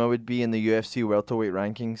Douglas Lima would be in the UFC welterweight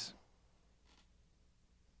rankings?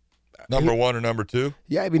 Number one or number two?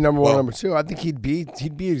 Yeah, he'd be number one or number two. I think he'd be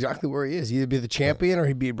exactly where he is. He'd either be the champion or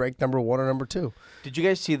he'd be ranked number one or number two. Did you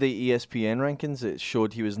guys see the ESPN rankings? It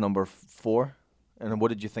showed he was number 4. And what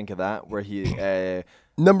did you think of that? Where he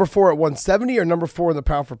number 4 at 170 or number 4 in the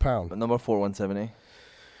pound for pound? Number 4, 170.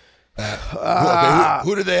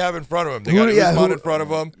 Who did they have in front of him? They got Usman in front of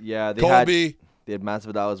him. Yeah, they Colby. They had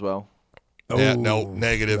Masvidal as well. Yeah, no,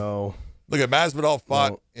 negative. No. Look at Masvidal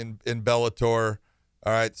fought in Bellator.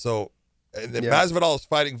 All right, so Masvidal is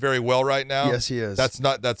fighting very well right now. Yes, he is. That's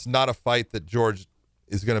not a fight that George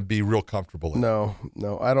is going to be real comfortable in. No,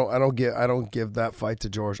 I don't give that fight to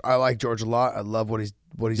George. I like George a lot. I love what he's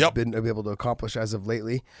been able to accomplish as of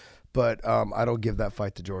lately, but I don't give that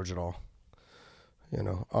fight to George at all.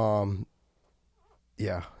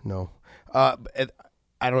 Yeah, no. I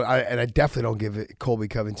definitely don't give it Colby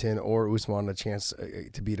Covington or Usman a chance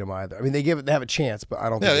to beat him either. I mean, they have a chance, but I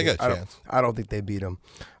don't. Yeah, they got a chance. I don't think they beat him.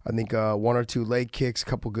 I think one or two leg kicks,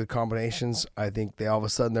 couple good combinations. I think all of a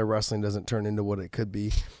sudden their wrestling doesn't turn into what it could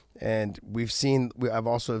be. And I've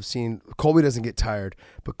also seen Colby doesn't get tired,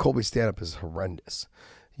 but Colby's stand up is horrendous.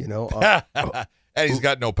 And he's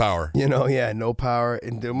got no power. No power.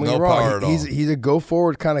 And don't get me No wrong, power at all. He's a go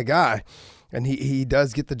forward kind of guy, and he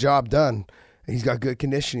does get the job done. He's got good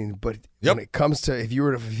conditioning, but when it comes to if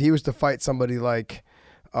he was to fight somebody like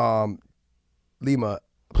Lima,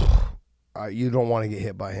 you don't want to get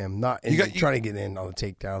hit by him. Trying to get in on the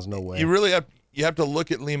takedowns, no way. You have to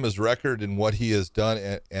look at Lima's record and what he has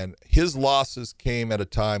done, and his losses came at a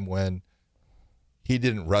time when he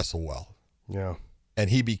didn't wrestle well. Yeah,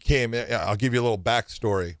 and he became. I'll give you a little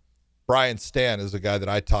backstory. Brian Stan is a guy that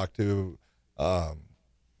I talk to.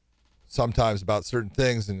 Sometimes about certain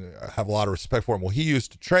things and have a lot of respect for him. Well, he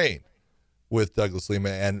used to train with Douglas Lima,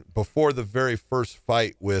 and before the very first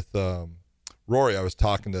fight with Rory, I was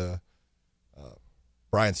talking to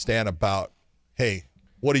Brian Stan about, hey,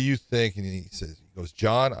 what do you think? And he goes,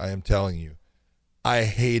 John, I am telling you, I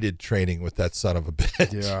hated training with that son of a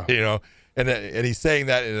bitch. Yeah. And he's saying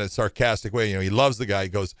that in a sarcastic way. He loves the guy. He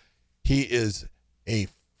goes, he is a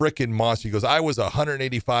freaking monster. He goes, I was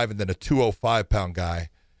 185 and then a 205-pound guy.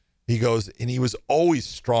 He goes, and he was always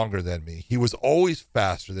stronger than me. He was always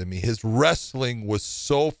faster than me. His wrestling was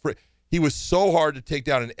he was so hard to take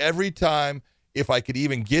down. And every time, if I could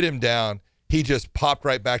even get him down, he just popped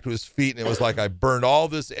right back to his feet. And it was like I burned all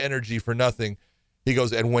this energy for nothing. He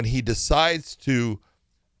goes, and when he decides to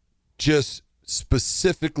just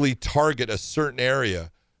specifically target a certain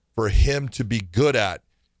area for him to be good at,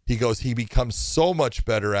 he goes, he becomes so much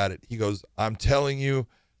better at it. He goes, I'm telling you,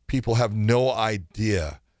 people have no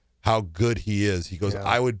idea how good he is. He goes,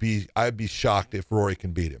 I'd be shocked if Rory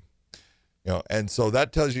can beat him. And so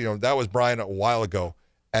that tells you, that was Brian a while ago.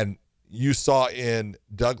 And you saw in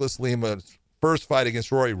Douglas Lima's first fight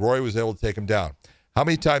against Rory was able to take him down. How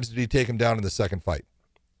many times did he take him down in the second fight?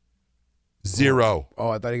 0. Oh,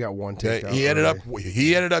 I thought he got one takedown. He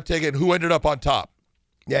ended up taking, who ended up on top?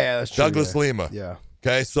 Yeah, that's true. Douglas Lima. Yeah.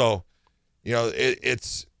 Okay, so, he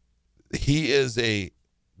is a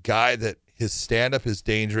guy that his stand-up is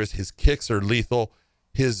dangerous. His kicks are lethal.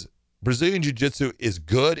 His Brazilian Jiu-Jitsu is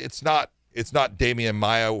good. It's not Damian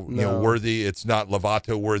Maia worthy. It's not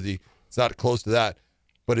Lovato worthy. It's not close to that.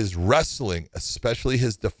 But his wrestling, especially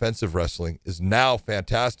his defensive wrestling, is now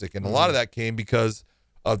fantastic. And a lot of that came because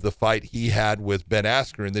of the fight he had with Ben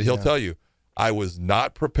Askren that he'll tell you, I was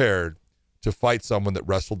not prepared to fight someone that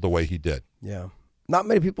wrestled the way he did. Yeah. Not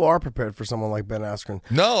many people are prepared for someone like Ben Askren.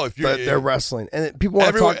 No, but they're wrestling. And people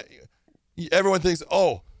want to talk. Everyone thinks,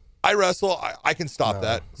 oh, I wrestle, I can stop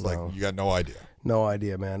that. It's like, you got no idea. No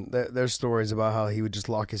idea, man. There's stories about how he would just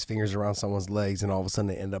lock his fingers around someone's legs and all of a sudden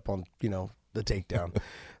they end up on, the takedown.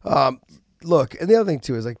 Look, and the other thing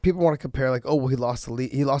too is like people want to compare like, oh, well, he lost to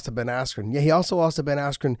Ben Askren. Yeah, he also lost to Ben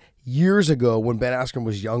Askren years ago when Ben Askren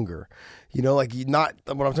was younger. Not what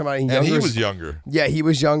I'm talking about. And he was younger. Yeah, he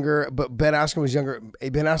was younger, but Ben Askren was younger.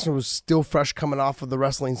 Ben Askren was still fresh coming off of the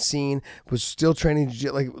wrestling scene, was still training,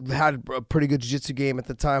 had a pretty good jiu-jitsu game at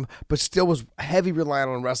the time, but still was heavy reliant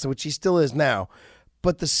on wrestling, which he still is now.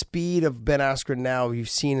 But the speed of Ben Askren now, you've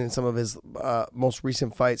seen in some of his most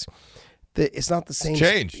recent fights, it's not the same. It's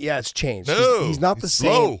changed. Yeah, it's changed. No, he's not the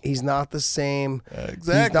slow. same. He's not the same.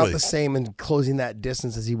 Exactly. He's not the same in closing that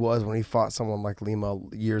distance as he was when he fought someone like Lima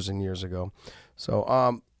years and years ago. So,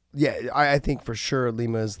 I think for sure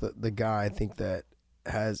Lima is the guy. I think that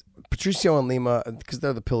has Patricio and Lima, because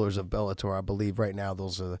they're the pillars of Bellator, I believe right now.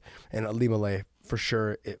 Those are and Lima Lay for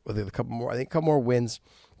sure. With a couple more wins,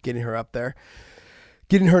 getting her up there,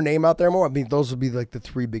 getting her name out there more. I mean, those would be like the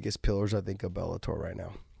three biggest pillars I think of Bellator right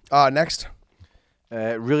now. Next.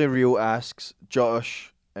 Really Real asks,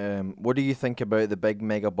 Josh, what do you think about the big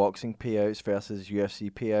mega boxing payouts versus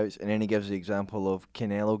UFC payouts? And then he gives the example of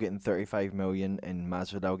Canelo getting $35 million and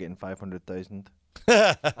Masvidal getting $500,000.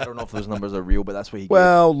 I don't know if those numbers are real, but that's what he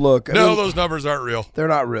Well, gave. look. Those numbers aren't real. They're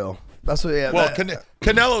not real. That's what. Yeah. Well,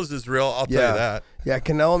 Canelo's is real. I'll tell you that. Yeah,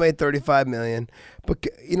 Canelo made $35 million, but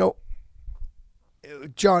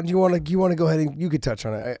John, you want to go ahead and you could touch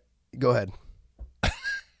on it. Go ahead.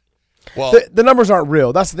 Well, the numbers aren't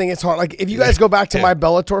real. That's the thing. It's hard. Like if you guys go back to my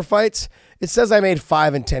Bellator fights, it says I made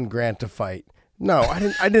 $5 and $10 grand to fight. No,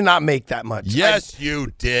 I did not make that much. Yes, you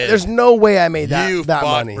did. There's no way I made that You that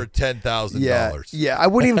fought money. for $10,000. Yeah, I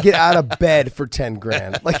wouldn't even get out of bed for 10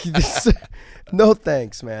 grand. Like this, no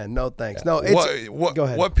thanks, man. No thanks. No, it's go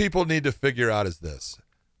ahead. What people need to figure out is this.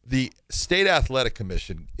 The State Athletic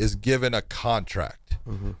Commission is given a contract.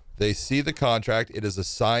 Mm-hmm. They see the contract. It is a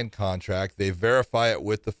signed contract. They verify it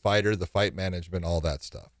with the fighter, the fight management, all that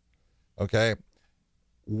stuff. Okay?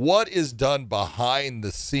 What is done behind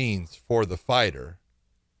the scenes for the fighter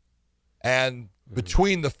and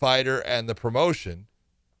between the fighter and the promotion,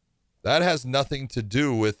 that has nothing to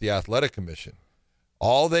do with the Athletic Commission.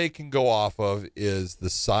 All they can go off of is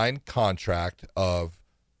the signed contract of,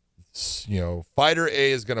 fighter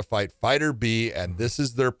A is going to fight fighter B, and this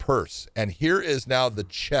is their purse. And here is now the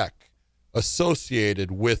check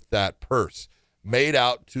associated with that purse made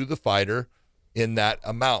out to the fighter in that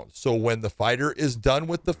amount. So when the fighter is done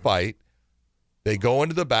with the fight, they go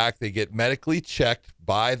into the back, they get medically checked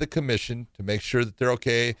by the commission to make sure that they're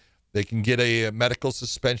okay. They can get a medical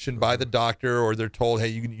suspension by the doctor, or they're told, hey,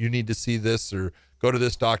 you need to see this or go to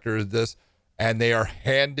this doctor or this, and they are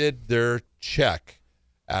handed their check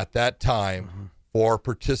at that time for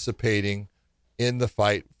participating in the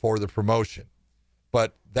fight for the promotion.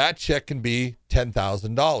 But that check can be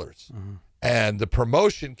 $10,000. And the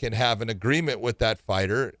promotion can have an agreement with that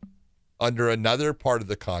fighter under another part of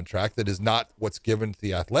the contract that is not what's given to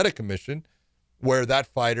the Athletic Commission, where that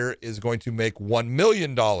fighter is going to make $1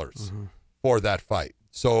 million for that fight.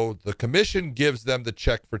 So the commission gives them the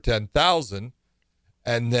check for $10,000,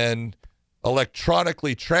 and then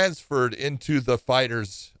electronically transferred into the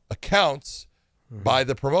fighter's accounts by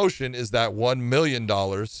the promotion is that $1 million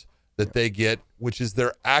that they get, which is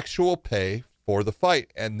their actual pay for the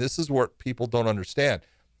fight. And this is what people don't understand.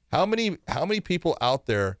 How many people out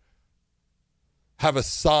there have a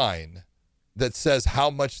sign that says how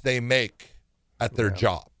much they make at their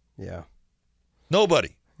job? Yeah.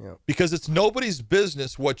 Nobody. Yeah. Because it's nobody's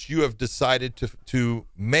business what you have decided to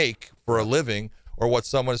make for a living or what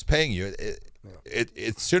someone is paying you.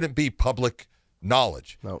 It shouldn't be public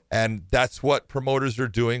knowledge. No. And that's what promoters are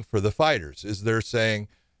doing for the fighters, is they're saying,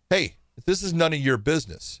 hey, this is none of your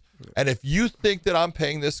business. And if you think that I'm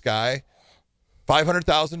paying this guy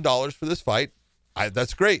 $500,000 for this fight,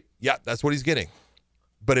 that's great. Yeah, that's what he's getting.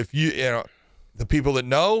 But if the people that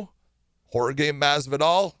know, Jorge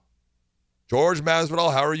Masvidal, George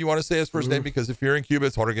Masvidal, however you want to say his first name, because if you're in Cuba,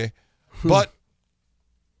 it's Jorge. But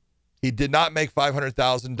he did not make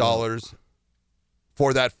 $500,000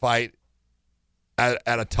 for that fight at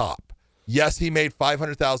a top. Yes, he made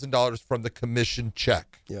 $500,000 from the commission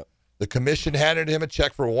check. Yep. The commission handed him a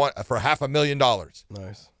check for $500,000.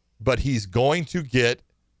 Nice. But he's going to get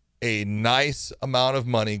a nice amount of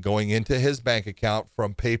money going into his bank account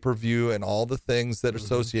from pay-per-view and all the things that are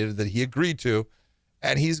associated that he agreed to.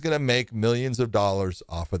 And he's going to make millions of dollars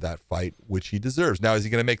off of that fight, which he deserves. Now, is he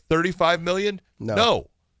going to make $35 million? No.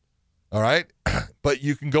 All right. But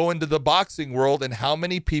you can go into the boxing world, and how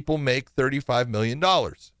many people make $35 million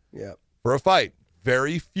for a fight?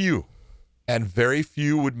 Very few. And very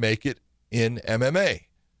few would make it in MMA.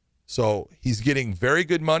 So he's getting very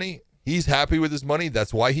good money. He's happy with his money.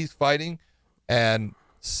 That's why he's fighting. And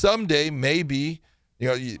someday, maybe,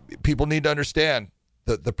 people need to understand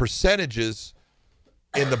the percentages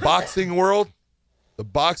in the boxing world.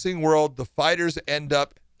 The fighters end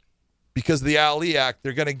up, because of the Ali Act,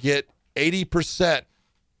 they're going to get 80%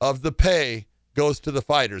 of the pay goes to the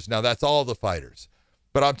fighters. Now, that's all the fighters.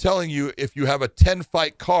 But I'm telling you, if you have a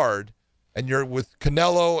 10-fight card and you're with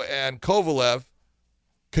Canelo and Kovalev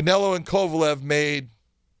made,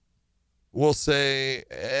 we'll say,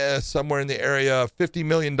 somewhere in the area of $50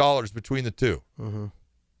 million between the two.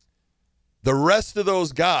 The rest of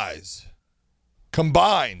those guys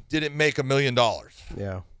combined didn't make $1 million.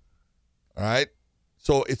 Yeah. All right?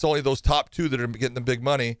 So it's only those top two that are getting the big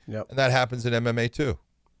money, and that happens in MMA too.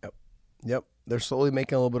 Yep. They're slowly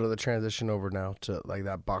making a little bit of the transition over now to like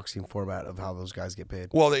that boxing format of how those guys get paid.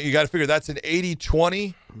 Well, you got to figure that's an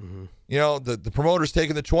 80-20. The promoter's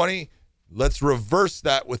taking the 20. Let's reverse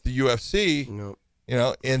that with the UFC.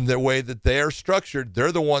 In the way that they're structured,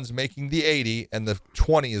 they're the ones making the 80, and the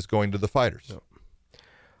 20 is going to the fighters.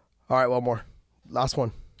 All right, one more. Last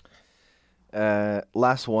one.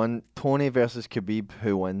 Last one. Tony versus Khabib.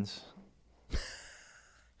 Who wins?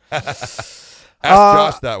 Ask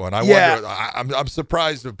Josh that one. Wonder. I'm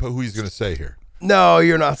surprised at who he's going to say here. No,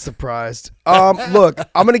 you're not surprised. Look,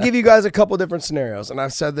 I'm going to give you guys a couple different scenarios, and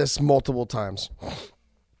I've said this multiple times.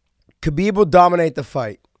 Khabib will dominate the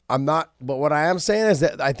fight. But what I am saying is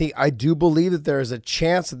that I do believe that there is a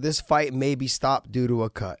chance that this fight may be stopped due to a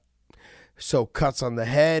cut. So cuts on the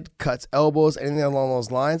head, cuts elbows, anything along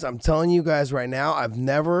those lines. I'm telling you guys right now, I've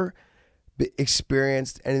never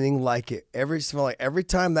experienced anything like it. Every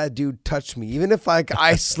time that dude touched me, even if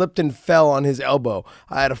I slipped and fell on his elbow,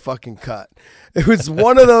 I had a fucking cut. It was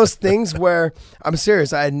one of those things where I'm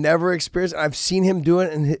serious. I had never experienced it. I've seen him do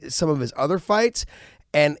it in some of his other fights,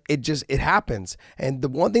 and it happens. And the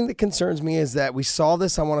one thing that concerns me is that we saw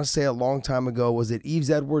this, I want to say a long time ago, was it Yves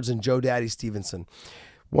Edwards and Joe Daddy Stevenson.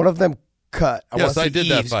 One of them cut. Yes, I did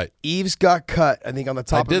that fight. Yves got cut, I think, on the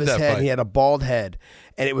top of his head. He had a bald head,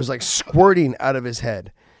 and it was like squirting out of his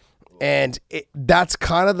head. And that's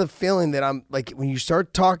kind of the feeling that I'm like, when you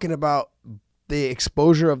start talking about the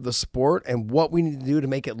exposure of the sport and what we need to do to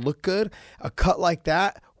make it look good, a cut like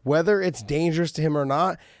that, whether it's dangerous to him or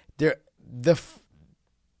not,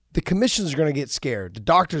 the commissions are going to get scared. The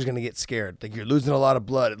doctor's going to get scared. Like, you're losing a lot of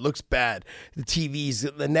blood. It looks bad. The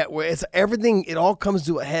TVs, the network, it's everything. It all comes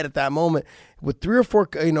to a head at that moment with 3 or 4,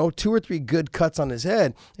 2 or 3 good cuts on his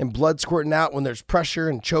head and blood squirting out when there's pressure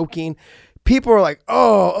and choking. People are like,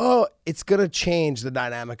 oh, it's going to change the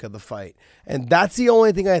dynamic of the fight. And that's the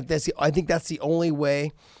only thing I think that's the only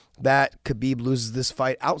way that Khabib loses this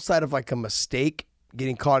fight, outside of like a mistake,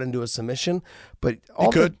 getting caught into a submission. But he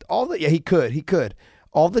could.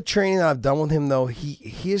 All the training that I've done with him, though,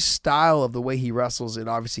 his style of the way he wrestles, it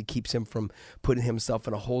obviously keeps him from putting himself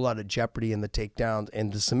in a whole lot of jeopardy in the takedowns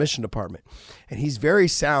and the submission department. And he's very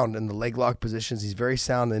sound in the leg lock positions. He's very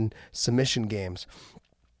sound in submission games,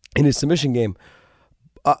 in his submission game.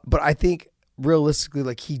 But I think realistically,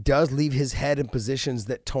 like, he does leave his head in positions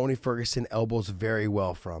that Tony Ferguson elbows very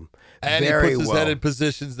well from. And he puts his head in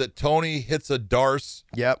positions that Tony hits a Darce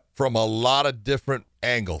from a lot of different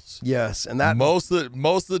angles. Yes, and that most of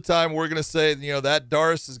the time we're gonna say, that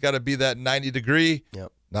Darce has got to be that 90-degree.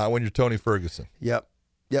 Yep. Not when you're Tony Ferguson. Yep.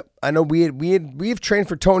 I know we've trained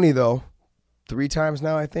for Tony though 3 times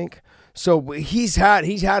now, I think. So he's had in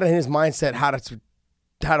his mindset how to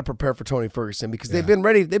prepare for Tony Ferguson, because they've been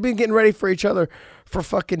getting ready for each other for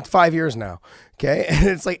fucking 5 years now. Okay. And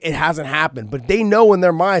it's like, it hasn't happened, but they know in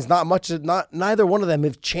their minds, neither one of them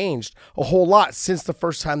have changed a whole lot since the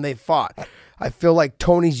first time they fought. I feel like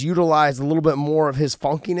Tony's utilized a little bit more of his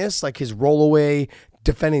funkiness, like his roll away,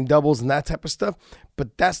 defending doubles and that type of stuff.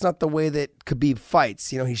 But that's not the way that Khabib fights.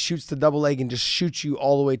 He shoots the double leg and just shoots you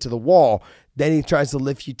all the way to the wall. Then he tries to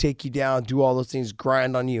lift you, take you down, do all those things,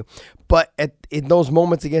 grind on you. But in those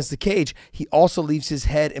moments against the cage, he also leaves his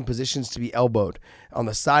head in positions to be elbowed on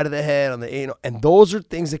the side of the head, and those are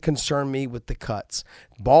things that concern me with the cuts.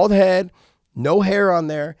 Bald head, no hair on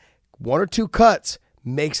there, 1 or 2 cuts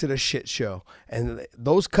makes it a shit show. And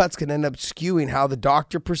those cuts can end up skewing how the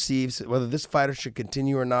doctor perceives whether this fighter should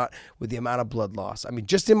continue or not with the amount of blood loss. I mean,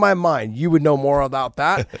 just in my mind, you would know more about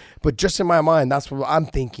that, but just in my mind, that's what I'm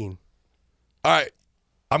thinking. All right.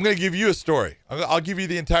 I'm going to give you a story. I'll give you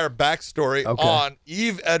the entire backstory on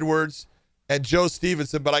Yves Edwards and Joe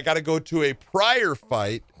Stevenson, but I got to go to a prior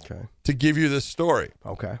fight to give you this story.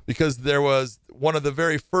 Okay. Because there was one of the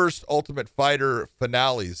very first Ultimate Fighter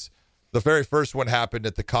finales. The very first one happened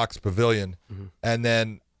at the Cox Pavilion, and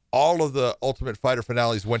then all of the Ultimate Fighter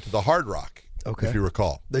finales went to the Hard Rock, if you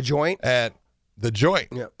recall. The Joint? And the Joint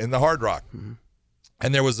in the Hard Rock.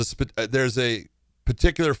 And there's a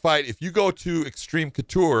particular fight. If you go to Extreme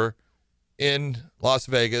Couture in Las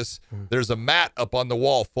Vegas, there's a mat up on the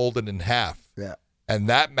wall folded in half. Yeah. And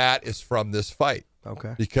that mat is from this fight.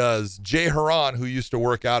 Okay. Because Jay Haran, who used to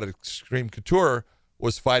work out at Extreme Couture,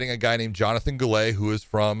 was fighting a guy named Jonathan Goulet, who is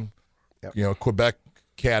from Quebec,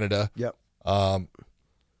 Canada. Yep.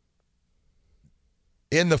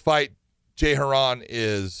 In the fight, Jay Haran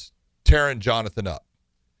is tearing Jonathan up.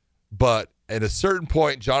 But at a certain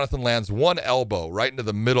point, Jonathan lands one elbow right into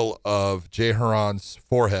the middle of Jay Haran's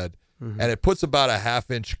forehead, and it puts about a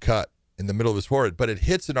 1/2-inch cut in the middle of his forehead, but it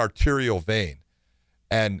hits an arterial vein.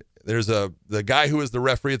 And there's the guy who was the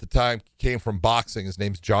referee at the time came from boxing. His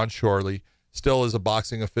name's John Shorley, still is a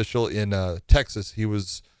boxing official in Texas. He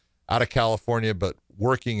was out of California, but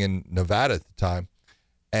working in Nevada at the time.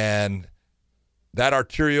 And that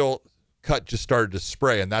arterial cut just started to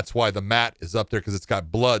spray, and that's why the mat is up there, because it's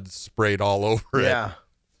got blood sprayed all over it. Yeah.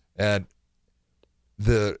 And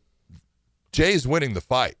Jay's winning the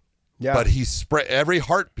fight. Yeah. But he every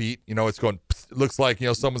heartbeat, it's going, it looks like,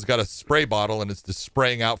 someone's got a spray bottle and it's just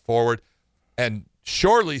spraying out forward. And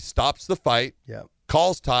Shorley stops the fight,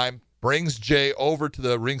 calls time, brings Jay over to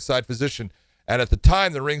the ringside physician. And at the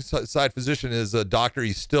time, the ringside physician is a doctor.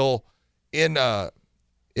 He's still in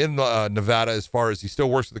Nevada, as far as he still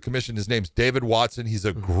works for the commission. His name's David Watson. He's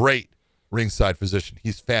a great ringside physician.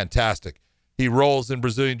 He's fantastic. He rolls in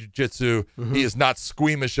Brazilian Jiu-Jitsu. He is not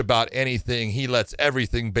squeamish about anything. He lets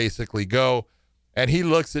everything basically go. And he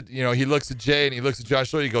looks at Jay and he looks at Josh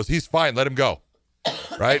Shorty. He goes, he's fine. Let him go.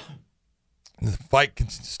 Right? The fight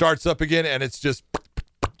starts up again, and it's just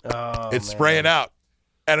spraying out.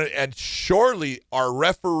 And surely our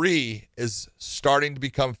referee is starting to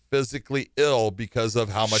become physically ill because of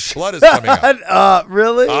how much blood is coming out.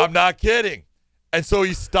 Really? I'm not kidding. And so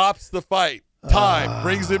he stops the fight. Time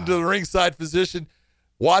brings him to the ringside position.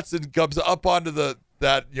 Watson comes up onto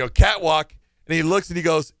that catwalk, and he looks and he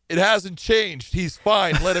goes, "It hasn't changed. He's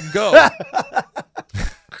fine. Let him go."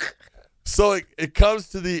 So it comes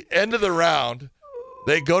to the end of the round.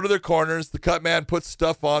 They go to their corners. The cut man puts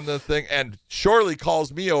stuff on the thing, and Shorley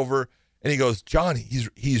calls me over, and he goes, "Johnny,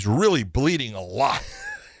 he's really bleeding a lot."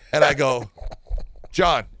 And I go,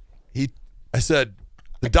 "John," I said,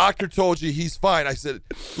 "the doctor told you he's fine." I said,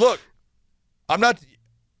 "Look,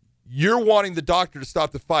 you're wanting the doctor to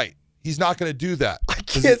stop the fight. He's not going to do that. I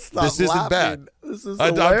can't stop This isn't laughing. bad. This is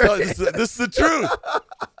I'm telling you, this is the truth."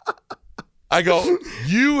 I go,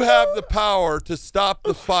 "You have the power to stop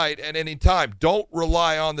the fight at any time. Don't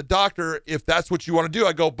rely on the doctor if that's what you want to do."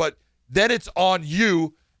 I go, "But then it's on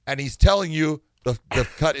you," and he's telling you the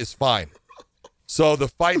cut is fine. So the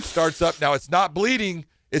fight starts up. Now it's not bleeding.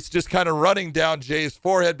 It's just kind of running down Jay's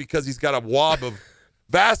forehead because he's got a wab of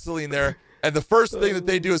Vaseline there. And the first thing that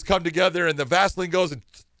they do is come together, and the Vaseline goes and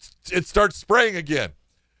it starts spraying again,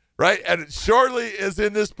 right? And Shorley is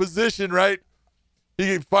in this position, right?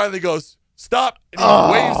 He finally goes, "Stop," and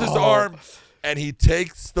he waves his arm, and he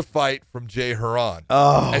takes the fight from Jay Hieron.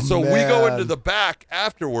 And so we go into the back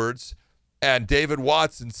afterwards, and David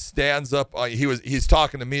Watson stands up. He's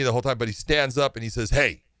talking to me the whole time, but he stands up and he says,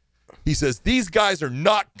 "Hey," he says, "these guys are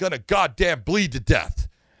not going to goddamn bleed to death.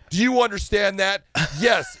 Do you understand that?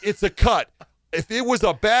 Yes, it's a cut. If it was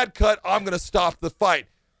a bad cut, I'm going to stop the fight.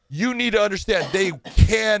 You need to understand they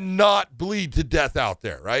cannot bleed to death out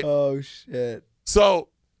there," right? Oh, shit. So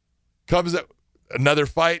comes another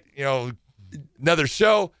fight, another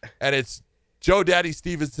show, and it's Joe Daddy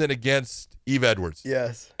Stevenson against Eve Edwards.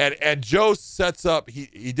 Yes. And Joe sets up,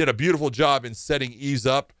 he did a beautiful job in setting Eve's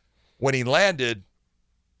up. When he landed,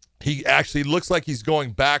 he actually looks like he's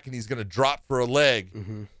going back and he's going to drop for a leg.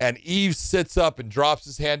 Mm-hmm. And Eve sits up and drops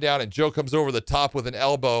his hand down, and Joe comes over the top with an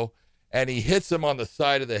elbow, and he hits him on the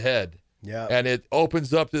side of the head. Yeah. And it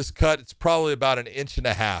opens up this cut. It's probably about 1.5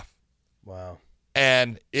 inches. Wow.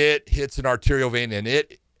 And it hits an arterial vein, and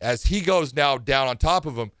as he goes now down on top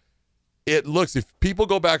of him, it looks, if people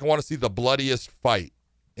go back and want to see the bloodiest fight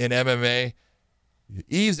in MMA,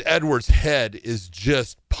 Eve Edwards' head is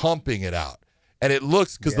just pumping it out. And it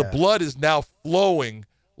looks, because the blood is now flowing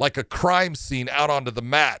like a crime scene out onto the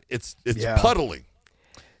mat. It's puddling,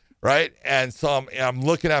 right? And so I'm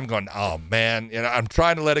looking at him going, "Oh, man." And I'm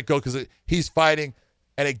trying to let it go because he's fighting.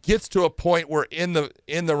 And it gets to a point where in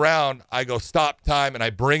the round, I go, "Stop time," and I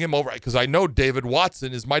bring him over because I know David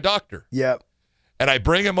Watson is my doctor. Yep. And I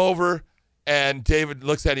bring him over, and David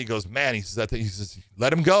looks at it. He goes, "Man," he says,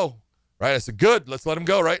 "Let him go," right? I said, "Good, let's let him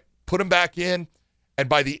go," right? Put him back in. And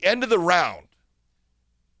by the end of the round,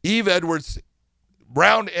 Eve Edwards,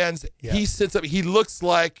 round ends, he sits up. He looks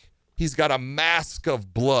like he's got a mask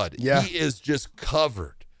of blood. Yeah. He is just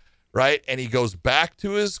covered. Right, and he goes back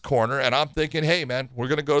to his corner, and I'm thinking, "Hey, man, we're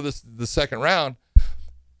gonna go to the second round."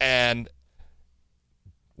 And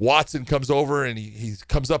Watson comes over, and he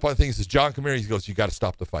comes up on things. He says, "John, come here." He goes, "You got to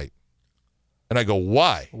stop the fight." And I go,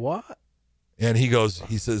 "Why?" What? And he goes,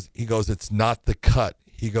 "It's not the cut."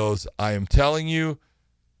 He goes, "I am telling you,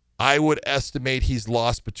 I would estimate he's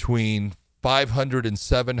lost between 500 and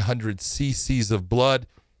 700 cc's of blood.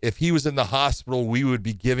 If he was in the hospital, we would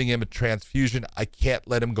be giving him a transfusion. I can't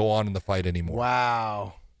let him go on in the fight anymore."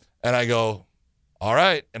 Wow. And I go, "All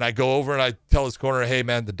right." And I go over and I tell his corner, "Hey,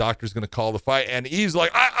 man, the doctor's going to call the fight." And he's like,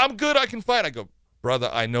 I'm good. I can fight." I go, "Brother,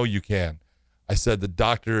 I know you can." I said, "The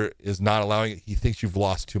doctor is not allowing it. He thinks you've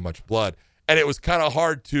lost too much blood." And it was kind of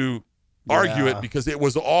hard to argue it because it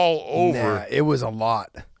was all over. Yeah, it was a lot.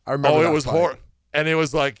 I remember. It was horrible. And it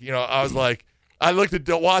was like, I was like, I looked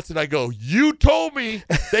at Watson. I go, "You told me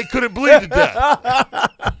they couldn't bleed to death."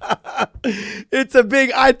 It's a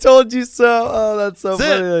big "I told you so." Oh, that's so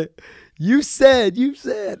funny. You said.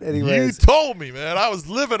 Anyways. You told me, man. I was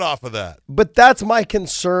living off of that. But that's my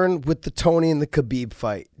concern with the Tony and the Khabib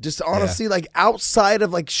fight. Just honestly, like outside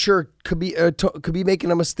of sure, Khabib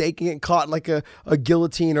making a mistake and getting caught in like a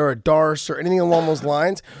guillotine or a darce or anything along those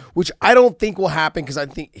lines, which I don't think will happen because I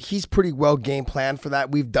think he's pretty well game planned for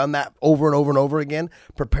that. We've done that over and over and over again,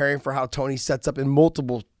 preparing for how Tony sets up in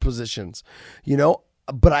multiple positions,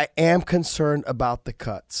 but I am concerned about the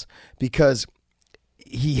cuts because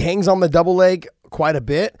he hangs on the double leg quite a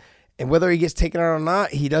bit. And whether he gets taken out or not,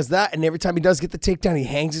 he does that. And every time he does get the takedown, he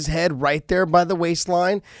hangs his head right there by the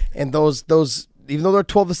waistline. And those even though they're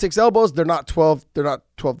 12-6 elbows, they're not 12. They're not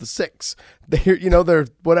 12-6. They're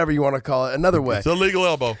whatever you want to call it. Another way, it's a legal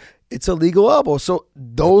elbow. It's a legal elbow. So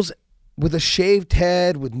those with a shaved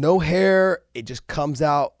head, with no hair, it just comes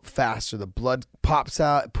out faster. The blood pops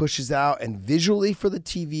out, it pushes out, and visually for the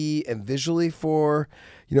TV and visually for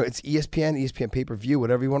it's ESPN pay-per-view,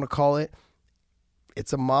 whatever you want to call it.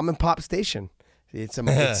 It's a mom and pop station. It's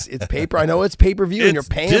paper. I know it's pay-per-view and you're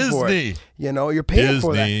paying for it. You're paying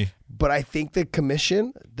for that. But I think the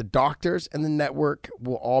commission, the doctors, and the network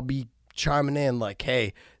will all be chiming in like,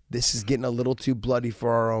 hey, this is getting a little too bloody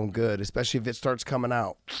for our own good, especially if it starts coming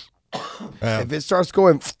out. If it starts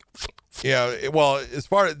going... Yeah, well, as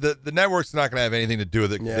far as the network's not going to have anything to do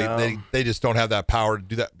with it. Yeah. They just don't have that power to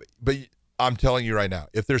do that. But I'm telling you right now,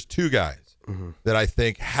 if there's two guys that I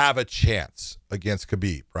think have a chance against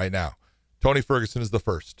Khabib right now, Tony Ferguson is the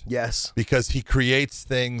first. Yes. Because he creates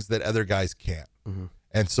things that other guys can't.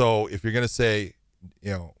 And so if you're going to say,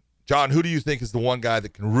 John, who do you think is the one guy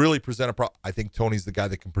that can really present a problem? I think Tony's the guy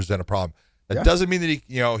that can present a problem. That doesn't mean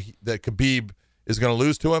that that Khabib is going to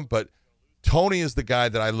lose to him, but Tony is the guy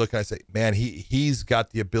that I look and I say, man, he's got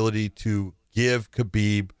the ability to give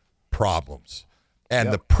Khabib problems.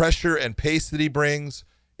 And the pressure and pace that he brings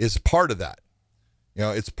is part of that.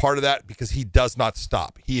 It's part of that because he does not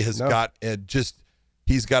stop. He has got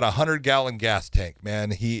he's got 100-gallon gas tank,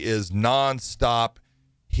 man. He is nonstop.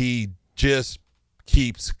 He just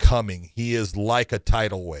keeps coming. He is like a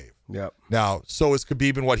tidal wave. Yep. Now, so is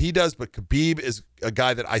Khabib in what he does, but Khabib is a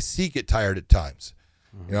guy that I see get tired at times.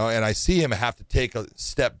 And I see him have to take a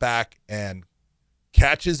step back and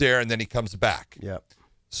catch his air, and then he comes back. Yep.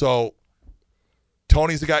 So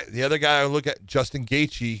Tony's the guy. The other guy I look at, Justin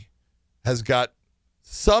Gaethje, has got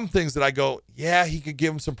some things that I go, yeah, he could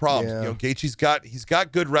give him some problems. Yeah. Gaethje's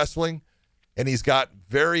got good wrestling, and he's got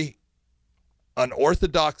very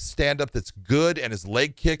unorthodox stand-up that's good, and his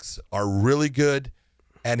leg kicks are really good,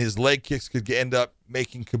 and his leg kicks could end up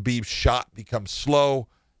making Khabib's shot become slow.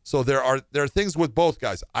 So there are things with both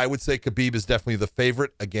guys. I would say Khabib is definitely the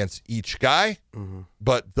favorite against each guy,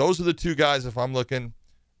 but those are the two guys. If I'm looking,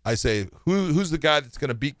 I say who's the guy that's going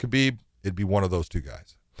to beat Khabib? It'd be one of those two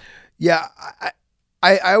guys. Yeah,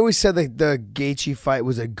 I always said that the Gaethje fight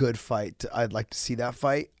was a good fight. I'd like to see that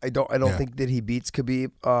fight. I don't think that he beats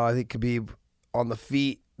Khabib. I think Khabib on the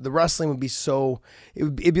feet. The wrestling would be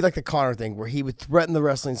it'd be like the Conor thing where he would threaten the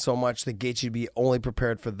wrestling so much that Gaethje would be only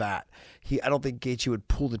prepared for that. I don't think Gaethje would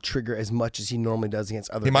pull the trigger as much as he normally does against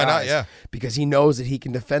other guys. He might not, yeah. Because he knows that he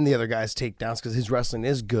can defend the other guy's takedowns because his wrestling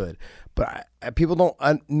is good. But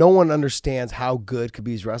no one understands how good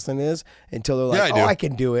Khabib's wrestling is until they're like, I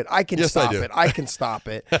can do it. I can stop it. I can stop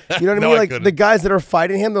it. You know what I mean? Like the guys that are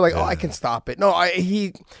fighting him, they're like, I can stop it. No,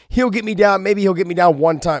 he'll get me down. Maybe he'll get me down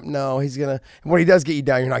one time. No, he's going to, when he does get you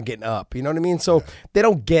down, you're not getting up. You know what I mean? So they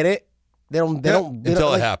don't get it. They don't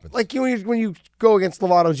until it happens. Like when you go against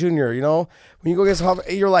Lovato Jr., when you go against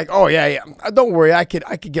you're like, oh yeah, don't worry, I could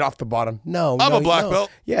get off the bottom. No, I'm a black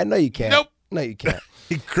belt. Yeah, no, you can't. Nope, no, you can't.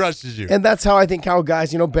 He crushes you. And that's how I think how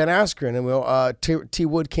guys, Ben Askren and T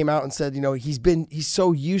Wood came out and said, he's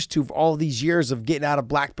so used to all these years of getting out of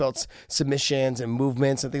black belts submissions and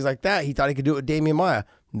movements and things like that. He thought he could do it with Damian Maia.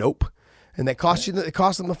 Nope. And it cost him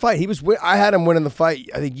the fight. I had him winning the fight.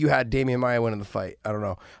 I think you had Damian Maia winning the fight. I don't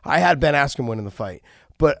know. I had Ben Askren winning the fight,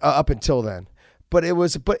 but up until then. But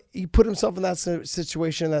he put himself in that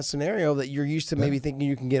situation, in that scenario that you're used to maybe thinking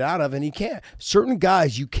you can get out of, and you can't. Certain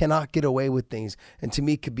guys, you cannot get away with things. And to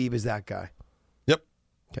me, Khabib is that guy. Yep.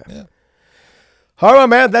 Okay. Yeah. All right,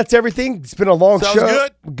 man. That's everything. It's been a long show.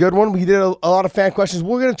 Sounds Good one. We did a lot of fan questions.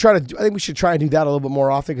 We're going to try to I think we should try and do that a little bit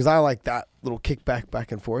more often because I like that little kickback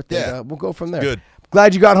back and forth. Yeah. And, we'll go from there. Good.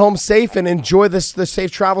 Glad you got home safe and enjoy the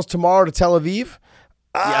safe travels tomorrow to Tel Aviv.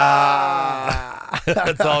 Yeah.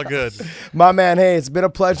 That's all good. My man, hey, it's been a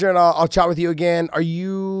pleasure, and I'll chat with you again. Are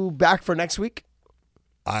you back for next week?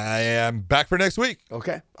 I am back for next week.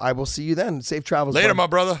 Okay. I will see you then. Safe travels. Later, bud. my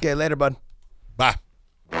brother. Okay, later, bud. Bye.